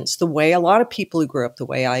existence, the way a lot of people who grew up the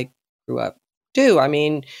way I grew up do. I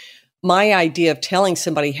mean, my idea of telling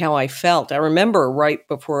somebody how I felt, I remember right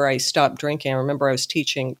before I stopped drinking, I remember I was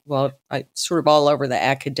teaching, I sort of all over the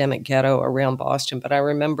academic ghetto around Boston, but I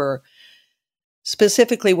remember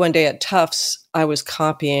specifically one day at Tufts, I was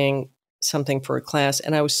copying something for a class,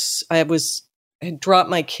 and I had dropped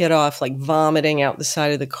my kid off, like vomiting out the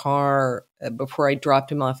side of the car before I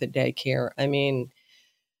dropped him off at daycare. I mean,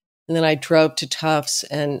 and then I drove to Tufts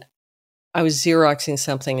and I was Xeroxing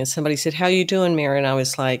something, and somebody said, how you doing, Mary? And I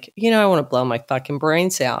was like, I want to blow my fucking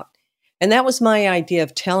brains out. And that was my idea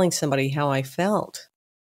of telling somebody how I felt,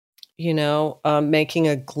 making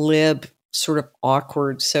a glib, sort of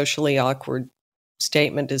awkward, socially awkward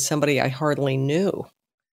statement to somebody I hardly knew.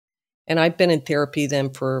 And I'd been in therapy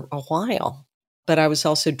then for a while, but I was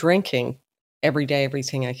also drinking every day,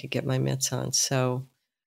 everything I could get my mitts on. So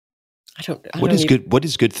What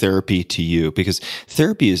is good therapy to you? Because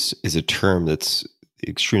therapy is a term that's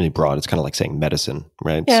extremely broad. It's kind of like saying medicine,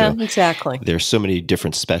 right? Yeah, so exactly. There's so many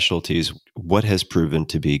different specialties. What has proven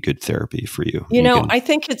to be good therapy for you? I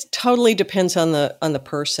think it totally depends on the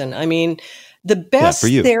person. I mean, the best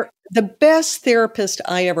therapist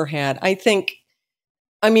I ever had,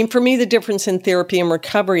 for me, the difference in therapy and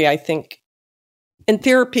recovery, I think in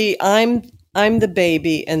therapy, I'm the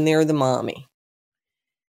baby and they're the mommy.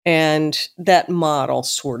 And that model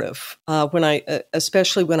sort of,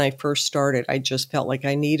 especially when I first started, I just felt like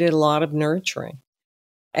I needed a lot of nurturing.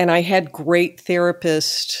 And I had great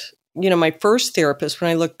therapists. My first therapist, when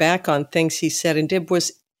I look back on things he said and did,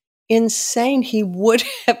 was insane. He would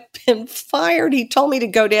have been fired. He told me to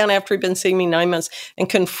go down after he'd been seeing me 9 months and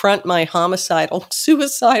confront my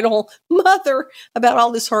suicidal mother about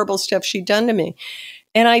all this horrible stuff she'd done to me.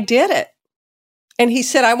 And I did it. And he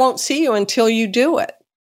said, I won't see you until you do it.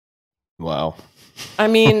 Wow. I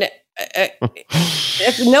mean,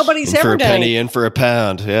 nobody's ever done it. For a penny and for a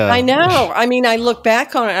pound. Yeah. I know. I mean, I look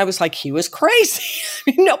back on it. I was like, he was crazy.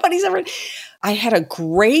 I mean, nobody's ever. I had a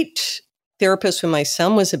great therapist when my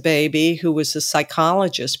son was a baby who was a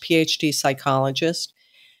psychologist, PhD psychologist,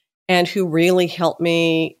 and who really helped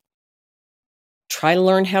me try to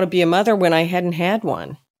learn how to be a mother when I hadn't had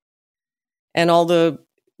one. And all the,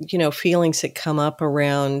 feelings that come up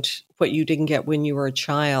around what you didn't get when you were a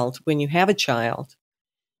child, when you have a child,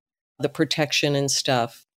 the protection and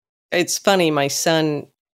stuff. It's funny. My son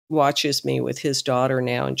watches me with his daughter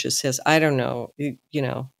now and just says, I don't know,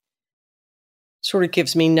 sort of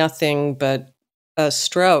gives me nothing but a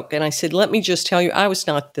stroke. And I said, let me just tell you, I was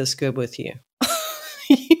not this good with you.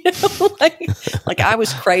 Like I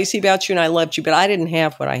was crazy about you and I loved you, but I didn't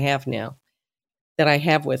have what I have now that I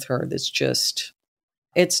have with her. That's just,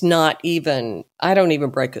 it's not even, I don't even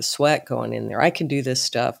break a sweat going in there. I can do this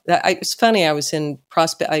stuff. It's funny. I was in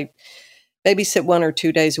Prospect. I babysit 1 or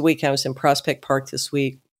 2 days a week. I was in Prospect Park this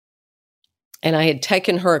week and I had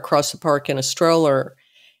taken her across the park in a stroller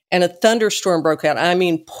and a thunderstorm broke out. I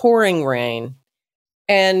mean, pouring rain.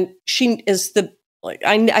 And she is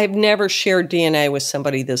I've never shared DNA with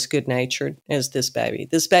somebody this good-natured as this baby.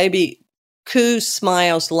 This baby coos,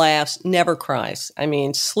 smiles, laughs, never cries. I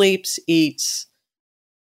mean, sleeps, eats,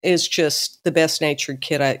 is just the best-natured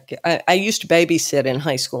kid. I used to babysit in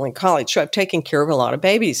high school and college, so I've taken care of a lot of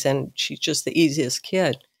babies, and she's just the easiest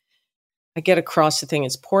kid. I get across the thing,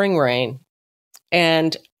 it's pouring rain,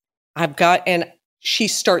 and she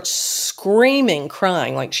starts screaming,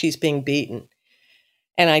 crying like she's being beaten.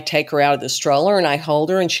 And I take her out of the stroller and I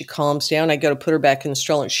hold her and she calms down. I go to put her back in the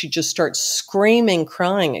stroller and she just starts screaming,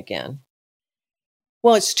 crying again.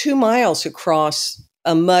 Well, it's 2 miles across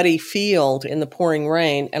a muddy field in the pouring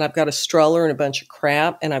rain. And I've got a stroller and a bunch of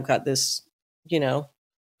crap. And I've got this,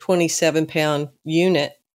 27-pound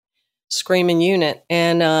screaming unit.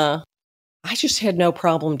 And I just had no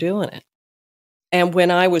problem doing it. And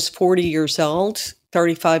when I was 40 years old,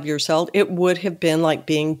 35 years old, it would have been like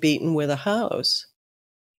being beaten with a hose.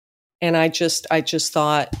 And I just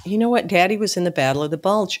thought, you know what? Daddy was in the Battle of the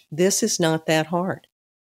Bulge. This is not that hard.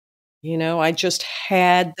 I just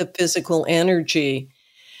had the physical energy,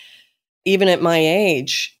 even at my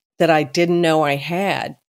age, that I didn't know I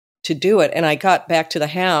had to do it. And I got back to the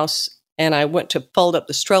house and I went to fold up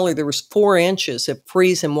the stroller. There was 4 inches of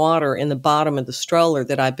freezing water in the bottom of the stroller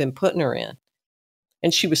that I'd been putting her in.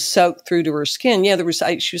 And she was soaked through to her skin. Yeah,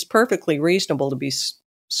 she was perfectly reasonable to be,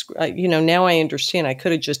 now I understand. I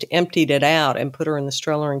could have just emptied it out and put her in the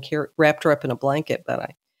stroller and wrapped her up in a blanket, but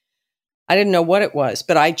I didn't know what it was.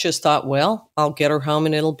 But I just thought, well, I'll get her home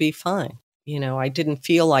and it'll be fine. I didn't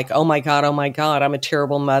feel like, oh my God, I'm a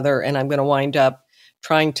terrible mother and I'm going to wind up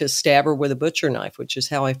trying to stab her with a butcher knife, which is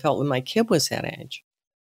how I felt when my kid was that age.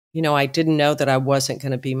 I didn't know that I wasn't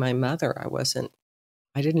going to be my mother.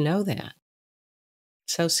 I didn't know that.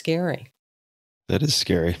 So scary. That is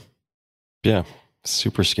scary. Yeah,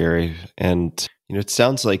 super scary. And, it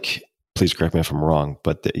sounds like, please correct me if I'm wrong,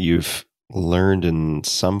 but that you've learned in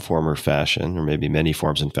some form or fashion, or maybe many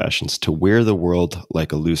forms and fashions, to wear the world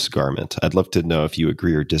like a loose garment. I'd love to know if you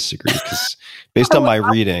agree or disagree, because based on my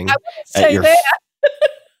reading, I wouldn't say that.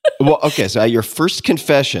 Well, okay, so at your first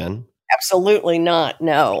confession, absolutely not.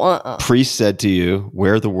 No. Priest said to you,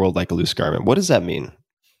 wear the world like a loose garment. What does that mean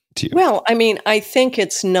to you? Well, I mean, I think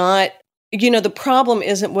it's not, the problem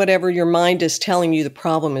isn't whatever your mind is telling you the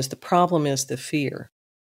problem is the fear.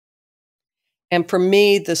 And for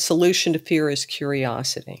me, the solution to fear is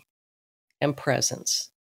curiosity and presence.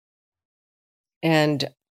 And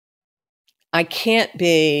I can't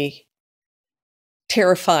be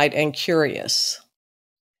terrified and curious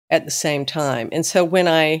at the same time. And so when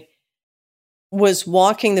I was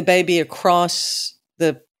walking the baby across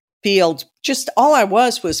the field, just all I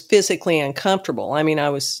was physically uncomfortable. I mean, I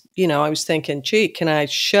was thinking, gee, can I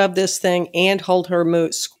shove this thing and hold her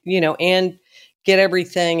moose, and get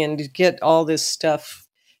everything and get all this stuff?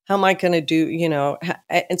 How am I going to do,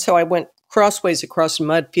 And so I went crossways across the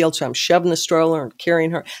mud field. So I'm shoving the stroller and carrying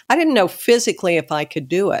her. I didn't know physically if I could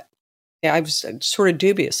do it. I was sort of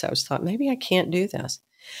dubious. I thought, maybe I can't do this.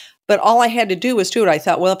 But all I had to do was do it. I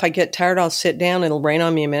thought, well, if I get tired, I'll sit down. It'll rain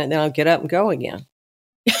on me a minute. Then I'll get up and go again.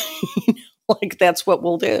 Like that's what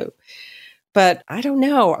we'll do. But I don't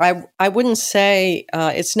know. I wouldn't say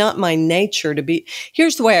it's not my nature to be.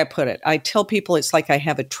 Here's the way I put it. I tell people it's like I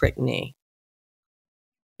have a trick knee.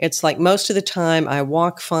 It's like most of the time I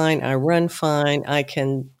walk fine, I run fine, I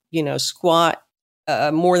can, squat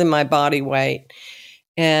more than my body weight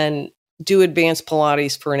and do advanced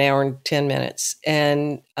Pilates for an hour and 10 minutes.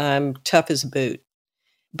 And I'm tough as a boot.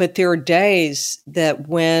 But there are days that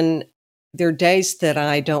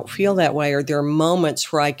I don't feel that way, or there are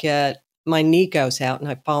moments where my knee goes out and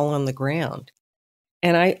I fall on the ground.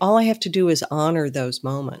 And all I have to do is honor those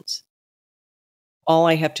moments. All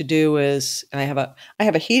I have to do is I have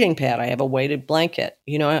a heating pad. I have a weighted blanket.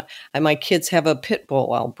 My kids have a pit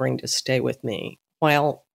bull I'll bring to stay with me,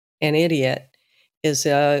 while an idiot is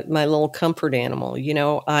my little comfort animal.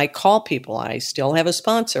 I call people. I still have a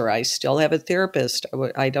sponsor. I still have a therapist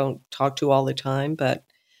I don't talk to all the time, but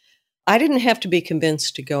I didn't have to be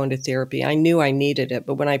convinced to go into therapy. I knew I needed it.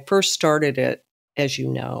 But when I first started it, as you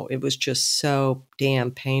know, it was just so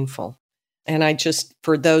damn painful. And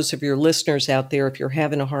for those of your listeners out there, if you're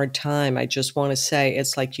having a hard time, I just want to say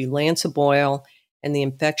it's like you lance a boil and the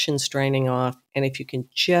infection's draining off. And if you can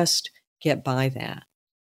just get by that,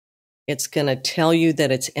 it's going to tell you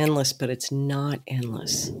that it's endless, but it's not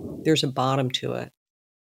endless. There's a bottom to it.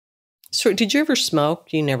 So did you ever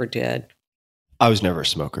smoke? You never did. I was never a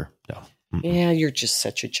smoker. No. Mm-mm. Yeah, you're just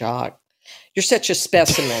such a jock. You're such a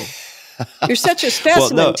specimen. You're such a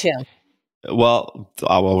specimen, Tim. Well,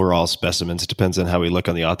 we're all specimens. It depends on how we look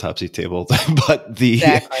on the autopsy table. But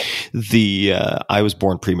I was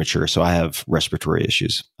born premature, so I have respiratory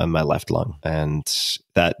issues on my left lung, and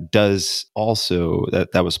that does also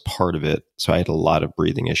that was part of it. So I had a lot of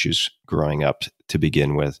breathing issues growing up to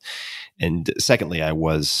begin with, and secondly,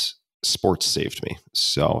 sports saved me.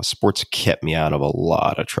 So sports kept me out of a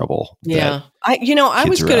lot of trouble. Yeah, I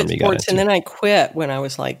was good at sports, and then I quit when I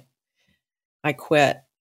was like, I quit.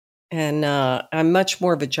 And I'm much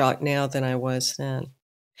more of a jock now than I was then.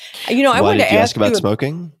 I wanted to ask about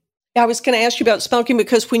smoking. I was going to ask you about smoking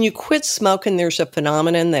because when you quit smoking, there's a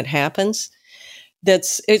phenomenon that happens.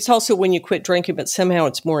 It's also when you quit drinking, but somehow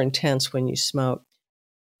it's more intense when you smoke.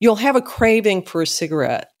 You'll have a craving for a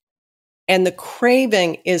cigarette, and the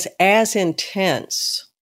craving is as intense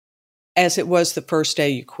as it was the first day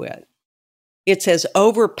you quit. It's as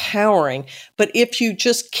overpowering, but if you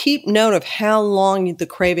just keep note of how long the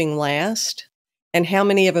craving lasts and how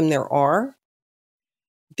many of them there are,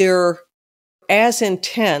 they're as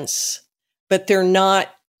intense, but they're not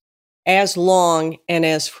as long and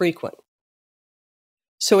as frequent.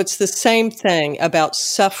 So it's the same thing about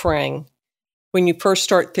suffering when you first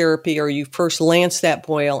start therapy or you first lance that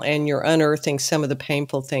boil and you're unearthing some of the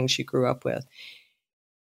painful things you grew up with.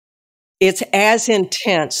 It's as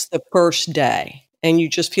intense the first day, and you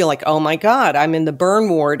just feel like, oh my God, I'm in the burn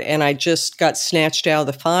ward and I just got snatched out of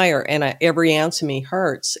the fire and every ounce of me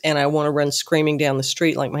hurts and I want to run screaming down the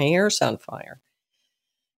street like my hair's on fire.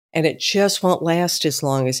 And it just won't last as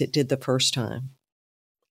long as it did the first time.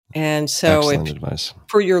 And so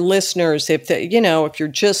for your listeners, if you're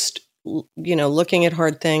just, looking at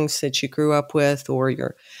hard things that you grew up with, or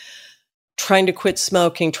you're trying to quit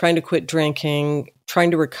smoking, trying to quit drinking, trying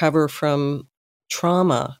to recover from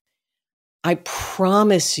trauma, I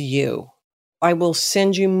promise you, I will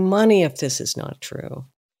send you money if this is not true,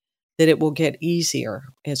 that it will get easier.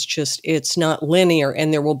 It's not linear.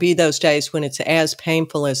 And there will be those days when it's as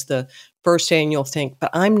painful as the first day and you'll think, but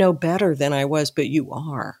I'm no better than I was, but you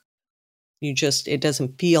are. It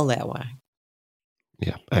doesn't feel that way.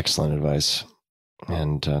 Yeah. Excellent advice.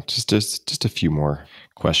 And just a few more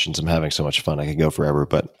questions. I'm having so much fun. I could go forever,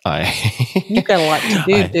 but You've got a lot to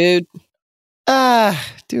do, dude.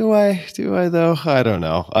 Do I though? I don't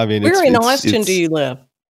know. I mean, where in Austin do you live?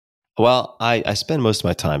 Well, I spend most of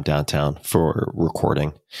my time downtown for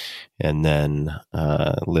recording, and then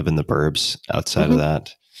live in the burbs outside of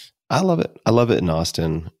that. I love it. I love it in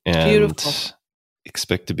Austin, and beautiful.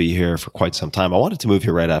 Expect to be here for quite some time. I wanted to move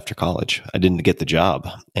here right after college. I didn't get the job,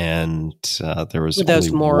 and there was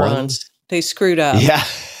those morons. They screwed up. Yeah.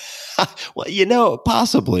 Well,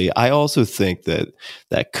 possibly. I also think that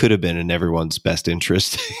could have been in everyone's best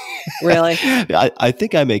interest. Really? I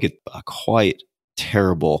think I make it a quite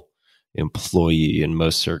terrible employee in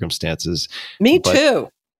most circumstances. Me too.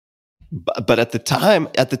 But at the time,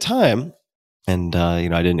 and I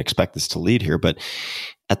didn't expect this to lead here, but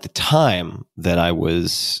at the time that I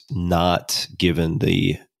was not given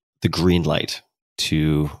the green light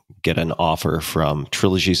to get an offer from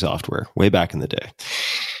Trilogy Software way back in the day,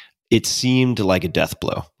 it seemed like a death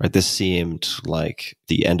blow, right? This seemed like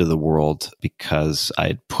the end of the world because I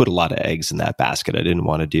had put a lot of eggs in that basket. I didn't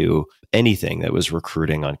want to do anything that was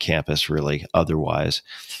recruiting on campus really otherwise.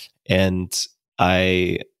 And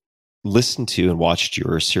I listened to and watched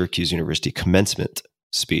your Syracuse University commencement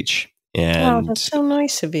speech. And that's so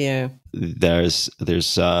nice of you. And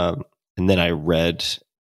then I read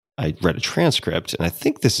a transcript, and I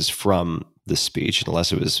think this is from the speech,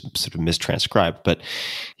 unless it was sort of mistranscribed. But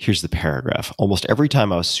here's the paragraph. Almost every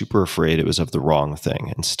time I was super afraid it was of the wrong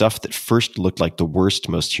thing, and stuff that first looked like the worst,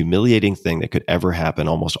 most humiliating thing that could ever happen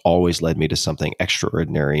almost always led me to something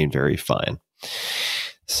extraordinary and very fine.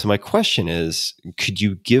 So my question is, could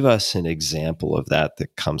you give us an example of that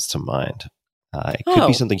comes to mind? It could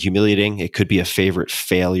be something humiliating. It could be a favorite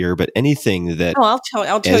failure, but anything that, I'll tell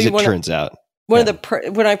as you, it turns out. When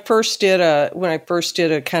I first did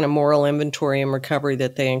a kind of moral inventory and recovery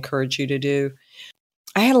that they encourage you to do,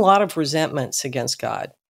 I had a lot of resentments against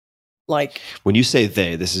God. Like, when you say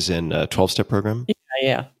they, this is in a 12-step program?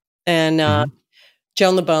 Yeah. And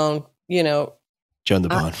Joan the Bone, Joan the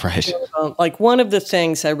Bone, right. Joan the Bone. Like, one of the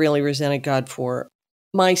things I really resented God for,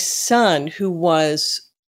 my son, who was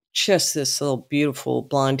just this little beautiful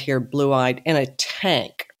blonde-haired, blue-eyed, and a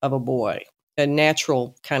tank of a boy, a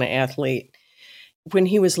natural kind of athlete. When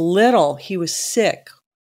he was little, he was sick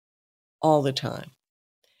all the time.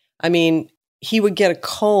 I mean, he would get a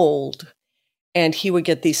cold and he would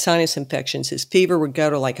get these sinus infections. His fever would go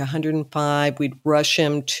to like 105. We'd rush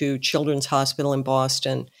him to Children's Hospital in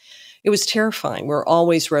Boston. It was terrifying. We're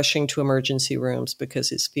always rushing to emergency rooms because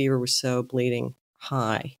his fever was so bleeding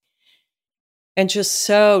high and just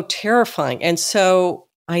so terrifying. And so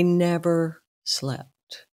I never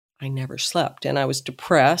slept. And I was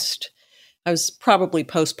depressed. I was probably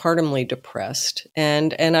postpartumly depressed,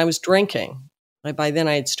 and I was drinking. By then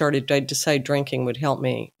I decided drinking would help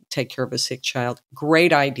me take care of a sick child.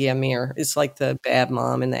 Great idea, Mir. It's like the bad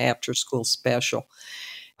mom in the after school special.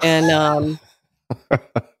 And,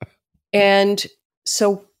 and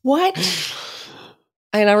so what,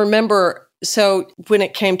 and I remember, so when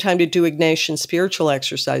it came time to do Ignatian spiritual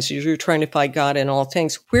exercises, you're trying to find God in all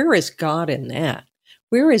things. Where is God in that?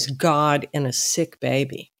 Where is God in a sick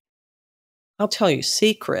baby? I'll tell you a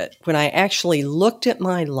secret. When I actually looked at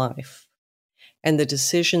my life and the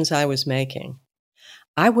decisions I was making,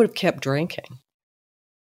 I would have kept drinking.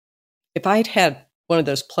 If I'd had one of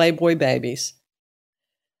those Playboy babies,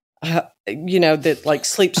 that like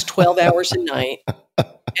sleeps 12 hours a night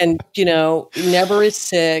and, never is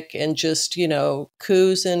sick and just,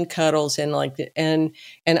 coos and cuddles and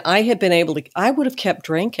I had been able to, I would have kept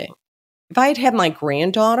drinking. If I had had my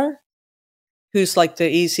granddaughter, who's like the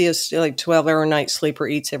easiest, like 12-hour night sleeper,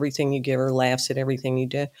 eats everything you give her, laughs at everything you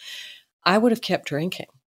do, I would have kept drinking.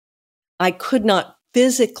 I could not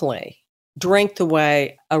physically drink the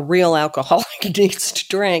way a real alcoholic needs to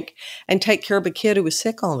drink and take care of a kid who was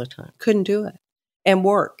sick all the time. Couldn't do it. And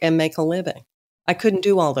work and make a living. I couldn't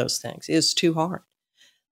do all those things. It was too hard.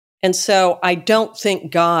 And so I don't think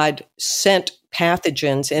God sent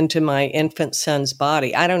pathogens into my infant son's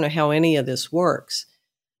body. I don't know how any of this works.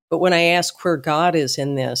 But when I ask where God is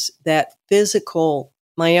in this, that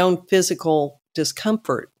my own physical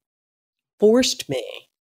discomfort forced me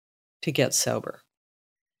to get sober.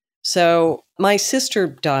 So my sister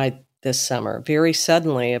died this summer very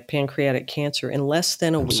suddenly of pancreatic cancer in less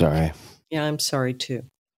than a week. Sorry. Yeah, I'm sorry too.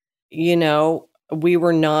 We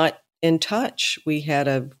were not in touch. We had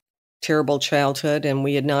a terrible childhood and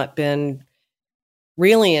we had not been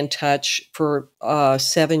really in touch for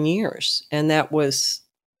 7 years. And that was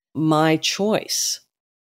my choice.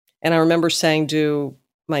 And I remember saying to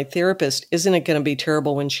my therapist, isn't it going to be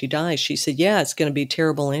terrible when she dies? She said, yeah, it's going to be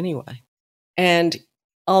terrible anyway. And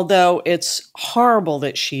although it's horrible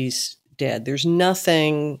that she's dead, there's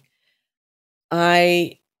nothing,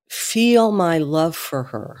 I feel my love for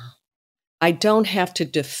her. I don't have to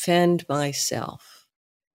defend myself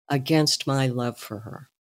against my love for her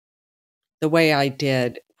the way I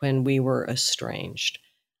did when we were estranged.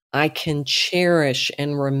 I can cherish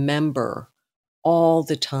and remember all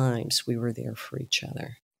the times we were there for each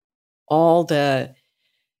other, all the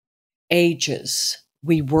ages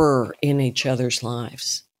we were in each other's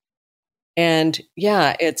lives. And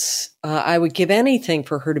yeah, I would give anything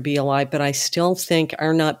for her to be alive, but I still think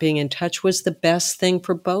our not being in touch was the best thing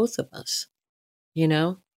for both of us.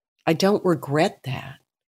 I don't regret that.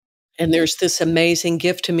 And there's this amazing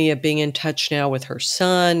gift to me of being in touch now with her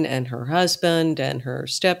son and her husband and her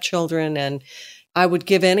stepchildren. And I would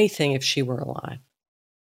give anything if she were alive.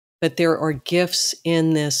 But there are gifts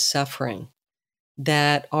in this suffering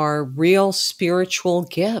that are real spiritual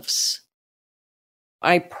gifts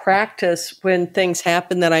I practice when things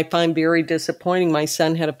happen that I find very disappointing. My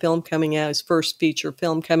son had a film coming out, his first feature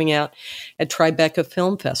film coming out at Tribeca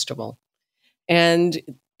Film Festival. And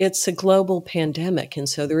it's a global pandemic, and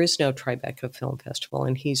so there is no Tribeca Film Festival.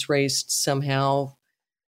 And he's raised somehow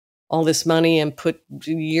all this money and put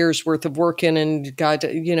years worth of work in and got,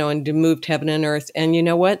 and moved heaven and earth. And you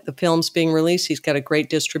know what? The film's being released. He's got a great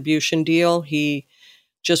distribution deal. He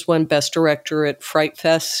just won Best Director at Fright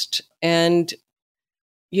Fest. And,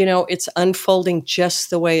 it's unfolding just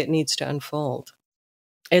the way it needs to unfold.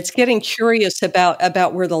 It's getting curious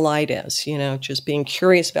about where the light is, just being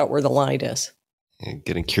curious about where the light is.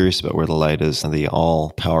 Getting curious about where the light is and the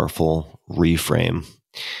all-powerful reframe.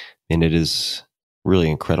 And it is really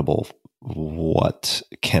incredible what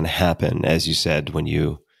can happen, as you said, when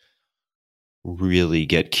you really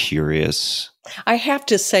get curious. I have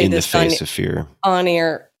to say in this the face of fear on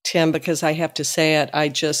air, Tim, because I have to say it.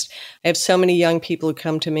 I have so many young people who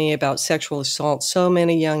come to me about sexual assault, so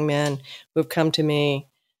many young men who have come to me,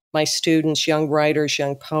 my students, young writers,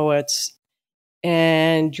 young poets,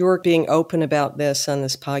 and your being open about this on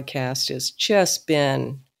this podcast has just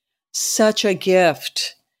been such a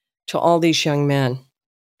gift to all these young men.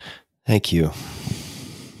 Thank you.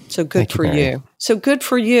 So good for you. So good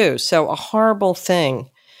for you. So a horrible thing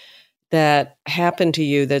that happened to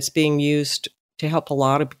you that's being used to help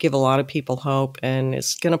give a lot of people hope, and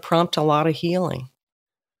it's going to prompt a lot of healing.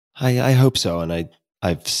 I hope so. And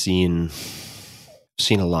I've seen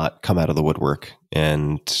a lot come out of the woodwork,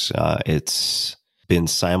 and it's been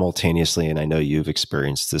simultaneously, and I know you've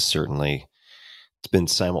experienced this certainly, it's been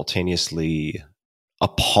simultaneously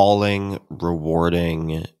appalling,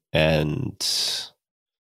 rewarding, and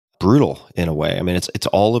brutal in a way. I mean, it's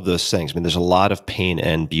all of those things. I mean, there's a lot of pain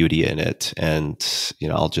and beauty in it. And,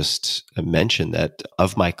 I'll just mention that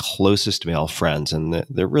of my closest male friends, and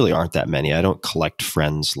there really aren't that many. I don't collect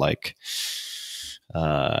friends like,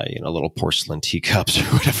 little porcelain teacups or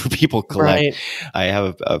whatever people collect. Right. I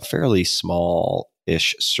have a fairly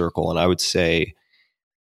small-ish circle, and I would say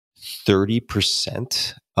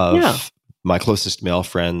 30% of my closest male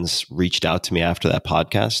friends reached out to me after that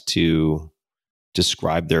podcast to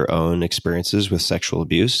describe their own experiences with sexual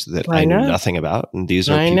abuse that I knew nothing about. And these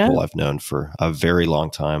are people I've known for a very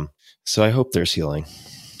long time. So I hope there's healing.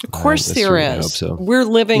 Of course there is. I hope so. We're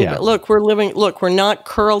living, we're not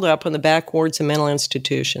curled up on the back wards of mental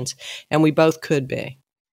institutions, and we both could be.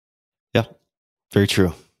 Yeah, very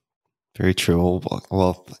true. Very true.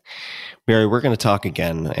 Well, Mary, we're going to talk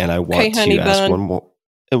again, and I want to ask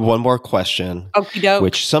one more question,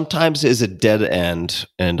 which sometimes is a dead end,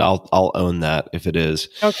 and I'll own that if it is.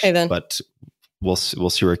 Okay, then. But we'll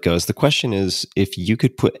see where it goes. The question is, if you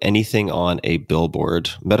could put anything on a billboard,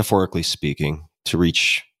 metaphorically speaking, to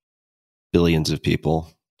reach billions of people,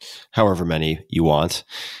 however many you want,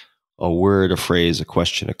 a word, a phrase, a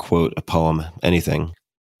question, a quote, a poem, anything,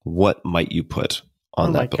 what might you put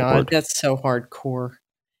on that billboard? Oh my God, that's so hardcore.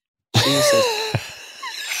 Jesus.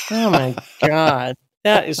 Oh my God.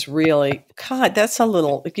 That is really, God, that's a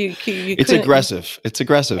little, it's aggressive. It's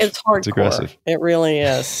aggressive. It's hardcore. It's aggressive. It really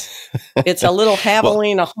is. It's a little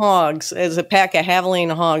javelina hogs. There's a pack of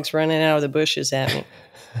javelina hogs running out of the bushes at me.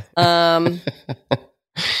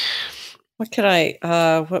 What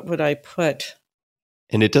would I put?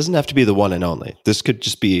 And it doesn't have to be the one and only. This could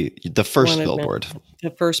just be the first billboard. The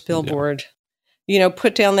first billboard. Yeah.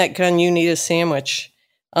 Put down that gun, you need a sandwich.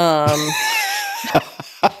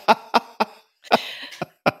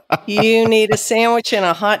 You need a sandwich and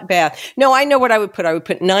a hot bath. No, I know what I would put. I would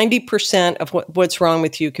put 90% of what's wrong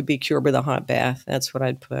with you could be cured with a hot bath. That's what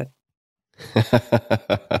I'd put.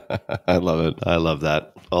 I love it. I love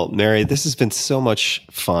that. Well, Mary, this has been so much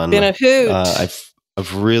fun. Been a hoot.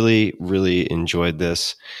 I've really, really enjoyed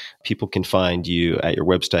this. People can find you at your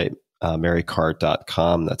website,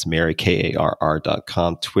 marykarr.com. That's Mary,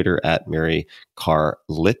 Karr.com. Twitter at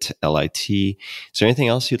MaryKarrLit, L-I-T. Is there anything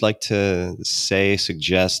else you'd like to say,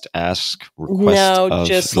 suggest, ask, request? No,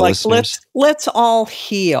 just like let's all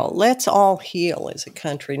heal. Let's all heal as a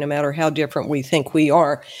country, no matter how different we think we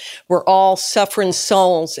are. We're all suffering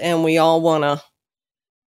souls, and we all want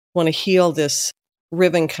to heal this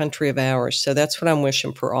riven country of ours. So that's what I'm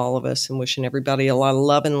wishing for all of us, and wishing everybody a lot of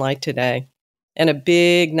love and light today. And a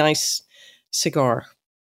big, nice cigar.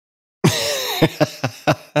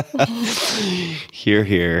 Hear,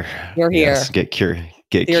 hear. You're here. Yes, get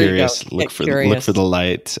curious. Look for the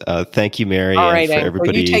light. Thank you, Mary. All right, for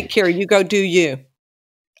everybody. Well, you take care. You go do you.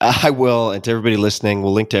 I will. And to everybody listening,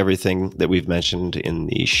 we'll link to everything that we've mentioned in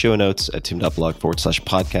the show notes at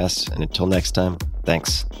tim.blog/podcast. And until next time,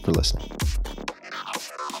 thanks for listening.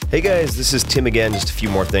 Hey guys, this is Tim again. Just a few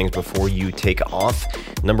more things before you take off.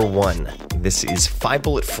 Number one, this is 5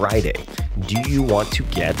 Bullet Friday. Do you want to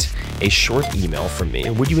get a short email from me?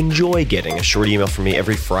 Would you enjoy getting a short email from me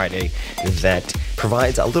every Friday that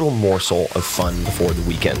provides a little morsel of fun before the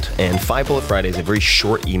weekend? And 5 Bullet Friday is a very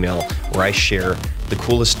short email where I share the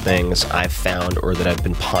coolest things I've found or that I've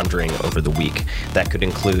been pondering over the week. That could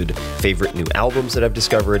include favorite new albums that I've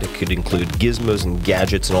discovered. It could include gizmos and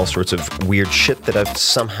gadgets and all sorts of weird shit that I've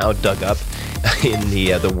somehow dug up in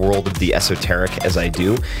the world of the esoteric as I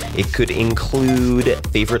do. It could include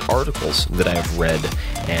favorite articles that I've read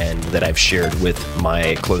and that I've shared with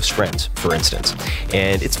my close friends, for instance.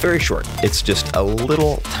 And it's very short. It's just a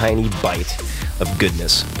little tiny bite of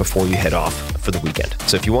goodness before you head off for the weekend.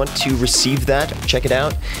 So if you want to receive that, check it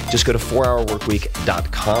out. Just go to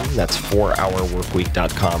 4hourworkweek.com. That's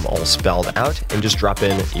 4hourworkweek.com, all spelled out, and just drop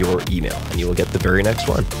in your email and you will get the very next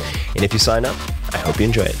one. And if you sign up, I hope you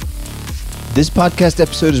enjoy it. This podcast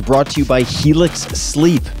episode is brought to you by Helix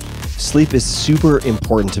Sleep. Sleep is super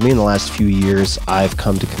important to me. In the last few years, I've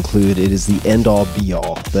come to conclude it is the end-all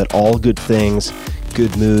be-all, that all good things,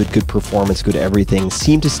 good mood, good performance, good everything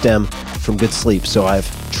seem to stem from good sleep. So I've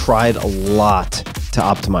tried a lot to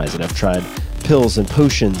optimize it. I've tried pills and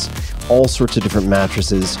potions, all sorts of different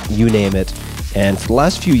mattresses, you name it. And for the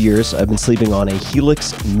last few years, I've been sleeping on a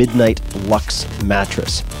Helix Midnight Luxe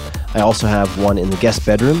mattress. I also have one in the guest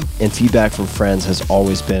bedroom, and feedback from friends has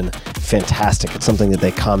always been fantastic. It's something that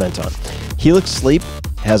they comment on. Helix Sleep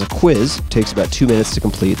has a quiz, takes about 2 minutes to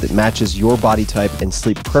complete, that matches your body type and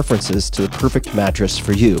sleep preferences to the perfect mattress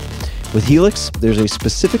for you. With Helix, there's a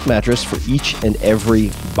specific mattress for each and every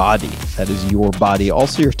body. That is your body,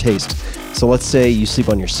 also your taste. So let's say you sleep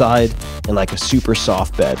on your side in like a super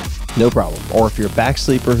soft bed. No problem. Or if you're a back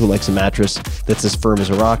sleeper who likes a mattress that's as firm as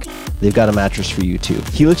a rock, they've got a mattress for you too.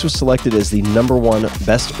 Helix was selected as the #1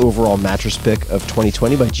 best overall mattress pick of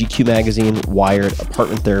 2020 by GQ Magazine, Wired,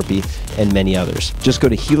 Apartment Therapy, and many others. Just go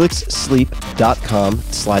to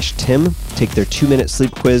helixsleep.com/Tim, take their 2-minute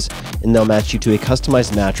sleep quiz, and they'll match you to a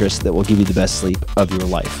customized mattress that will give you the best sleep of your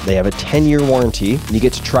life. They have a 10-year warranty, and you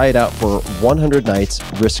get to try it out for 100 nights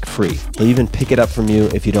risk-free. They'll even pick it up from you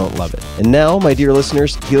if you don't love it. And now, my dear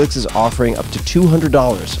listeners, Helix is offering up to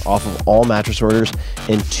 $200 off of all mattress orders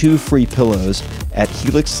and 2 free pillows at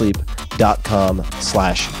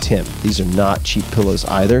helixsleep.com/Tim. These are not cheap pillows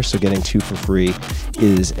either, so getting 2 for free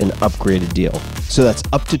is an upgraded deal. So that's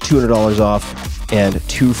up to $200 off and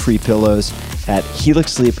 2 free pillows at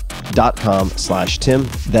helixsleep.com/Tim.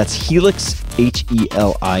 That's Helix,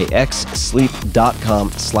 Helix,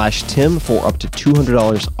 sleep.com/Tim for up to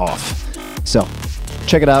 $200 off. So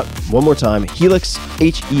check it out one more time, Helix,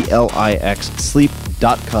 Helix,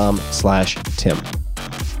 sleep.com/Tim.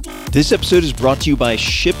 This episode is brought to you by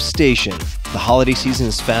ShipStation. The holiday season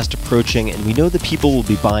is fast approaching, and we know that people will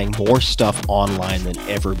be buying more stuff online than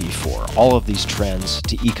ever before. All of these trends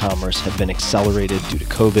to e-commerce have been accelerated due to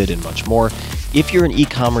COVID and much more. If you're an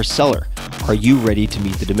e-commerce seller, are you ready to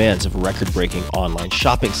meet the demands of a record-breaking online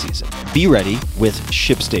shopping season? Be ready with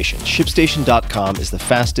ShipStation. ShipStation.com is the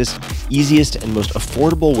fastest, easiest, and most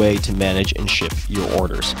affordable way to manage and ship your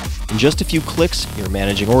orders. In just a few clicks, you're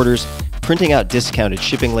managing orders, printing out discounted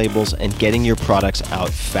shipping labels, and getting your products out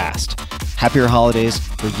fast. Happier holidays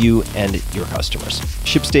for you and your customers.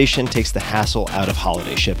 ShipStation takes the hassle out of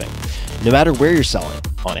holiday shipping. No matter where you're selling,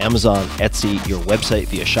 on Amazon, Etsy, your website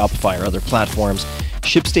via Shopify or other platforms,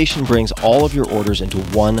 ShipStation brings all of your orders into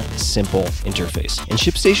one simple interface. And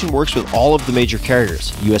ShipStation works with all of the major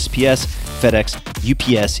carriers, USPS, FedEx,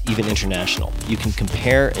 UPS, even international. You can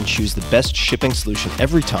compare and choose the best shipping solution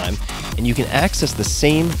every time, and you can access the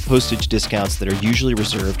same postage discounts that are usually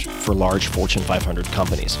reserved for large Fortune 500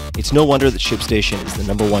 companies. It's no wonder that ShipStation is the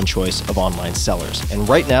 #1 choice of online sellers. And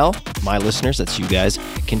right now, my listeners, that's you guys,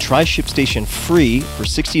 can try ShipStation free for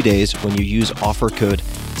 60 days when you use offer code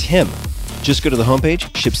TIM. Just go to the homepage,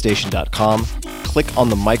 ShipStation.com, click on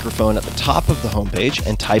the microphone at the top of the homepage,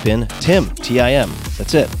 and type in TIM, T-I-M.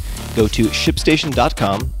 That's it. Go to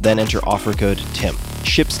ShipStation.com, then enter offer code TIM.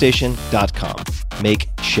 ShipStation.com. Make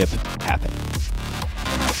ship happen.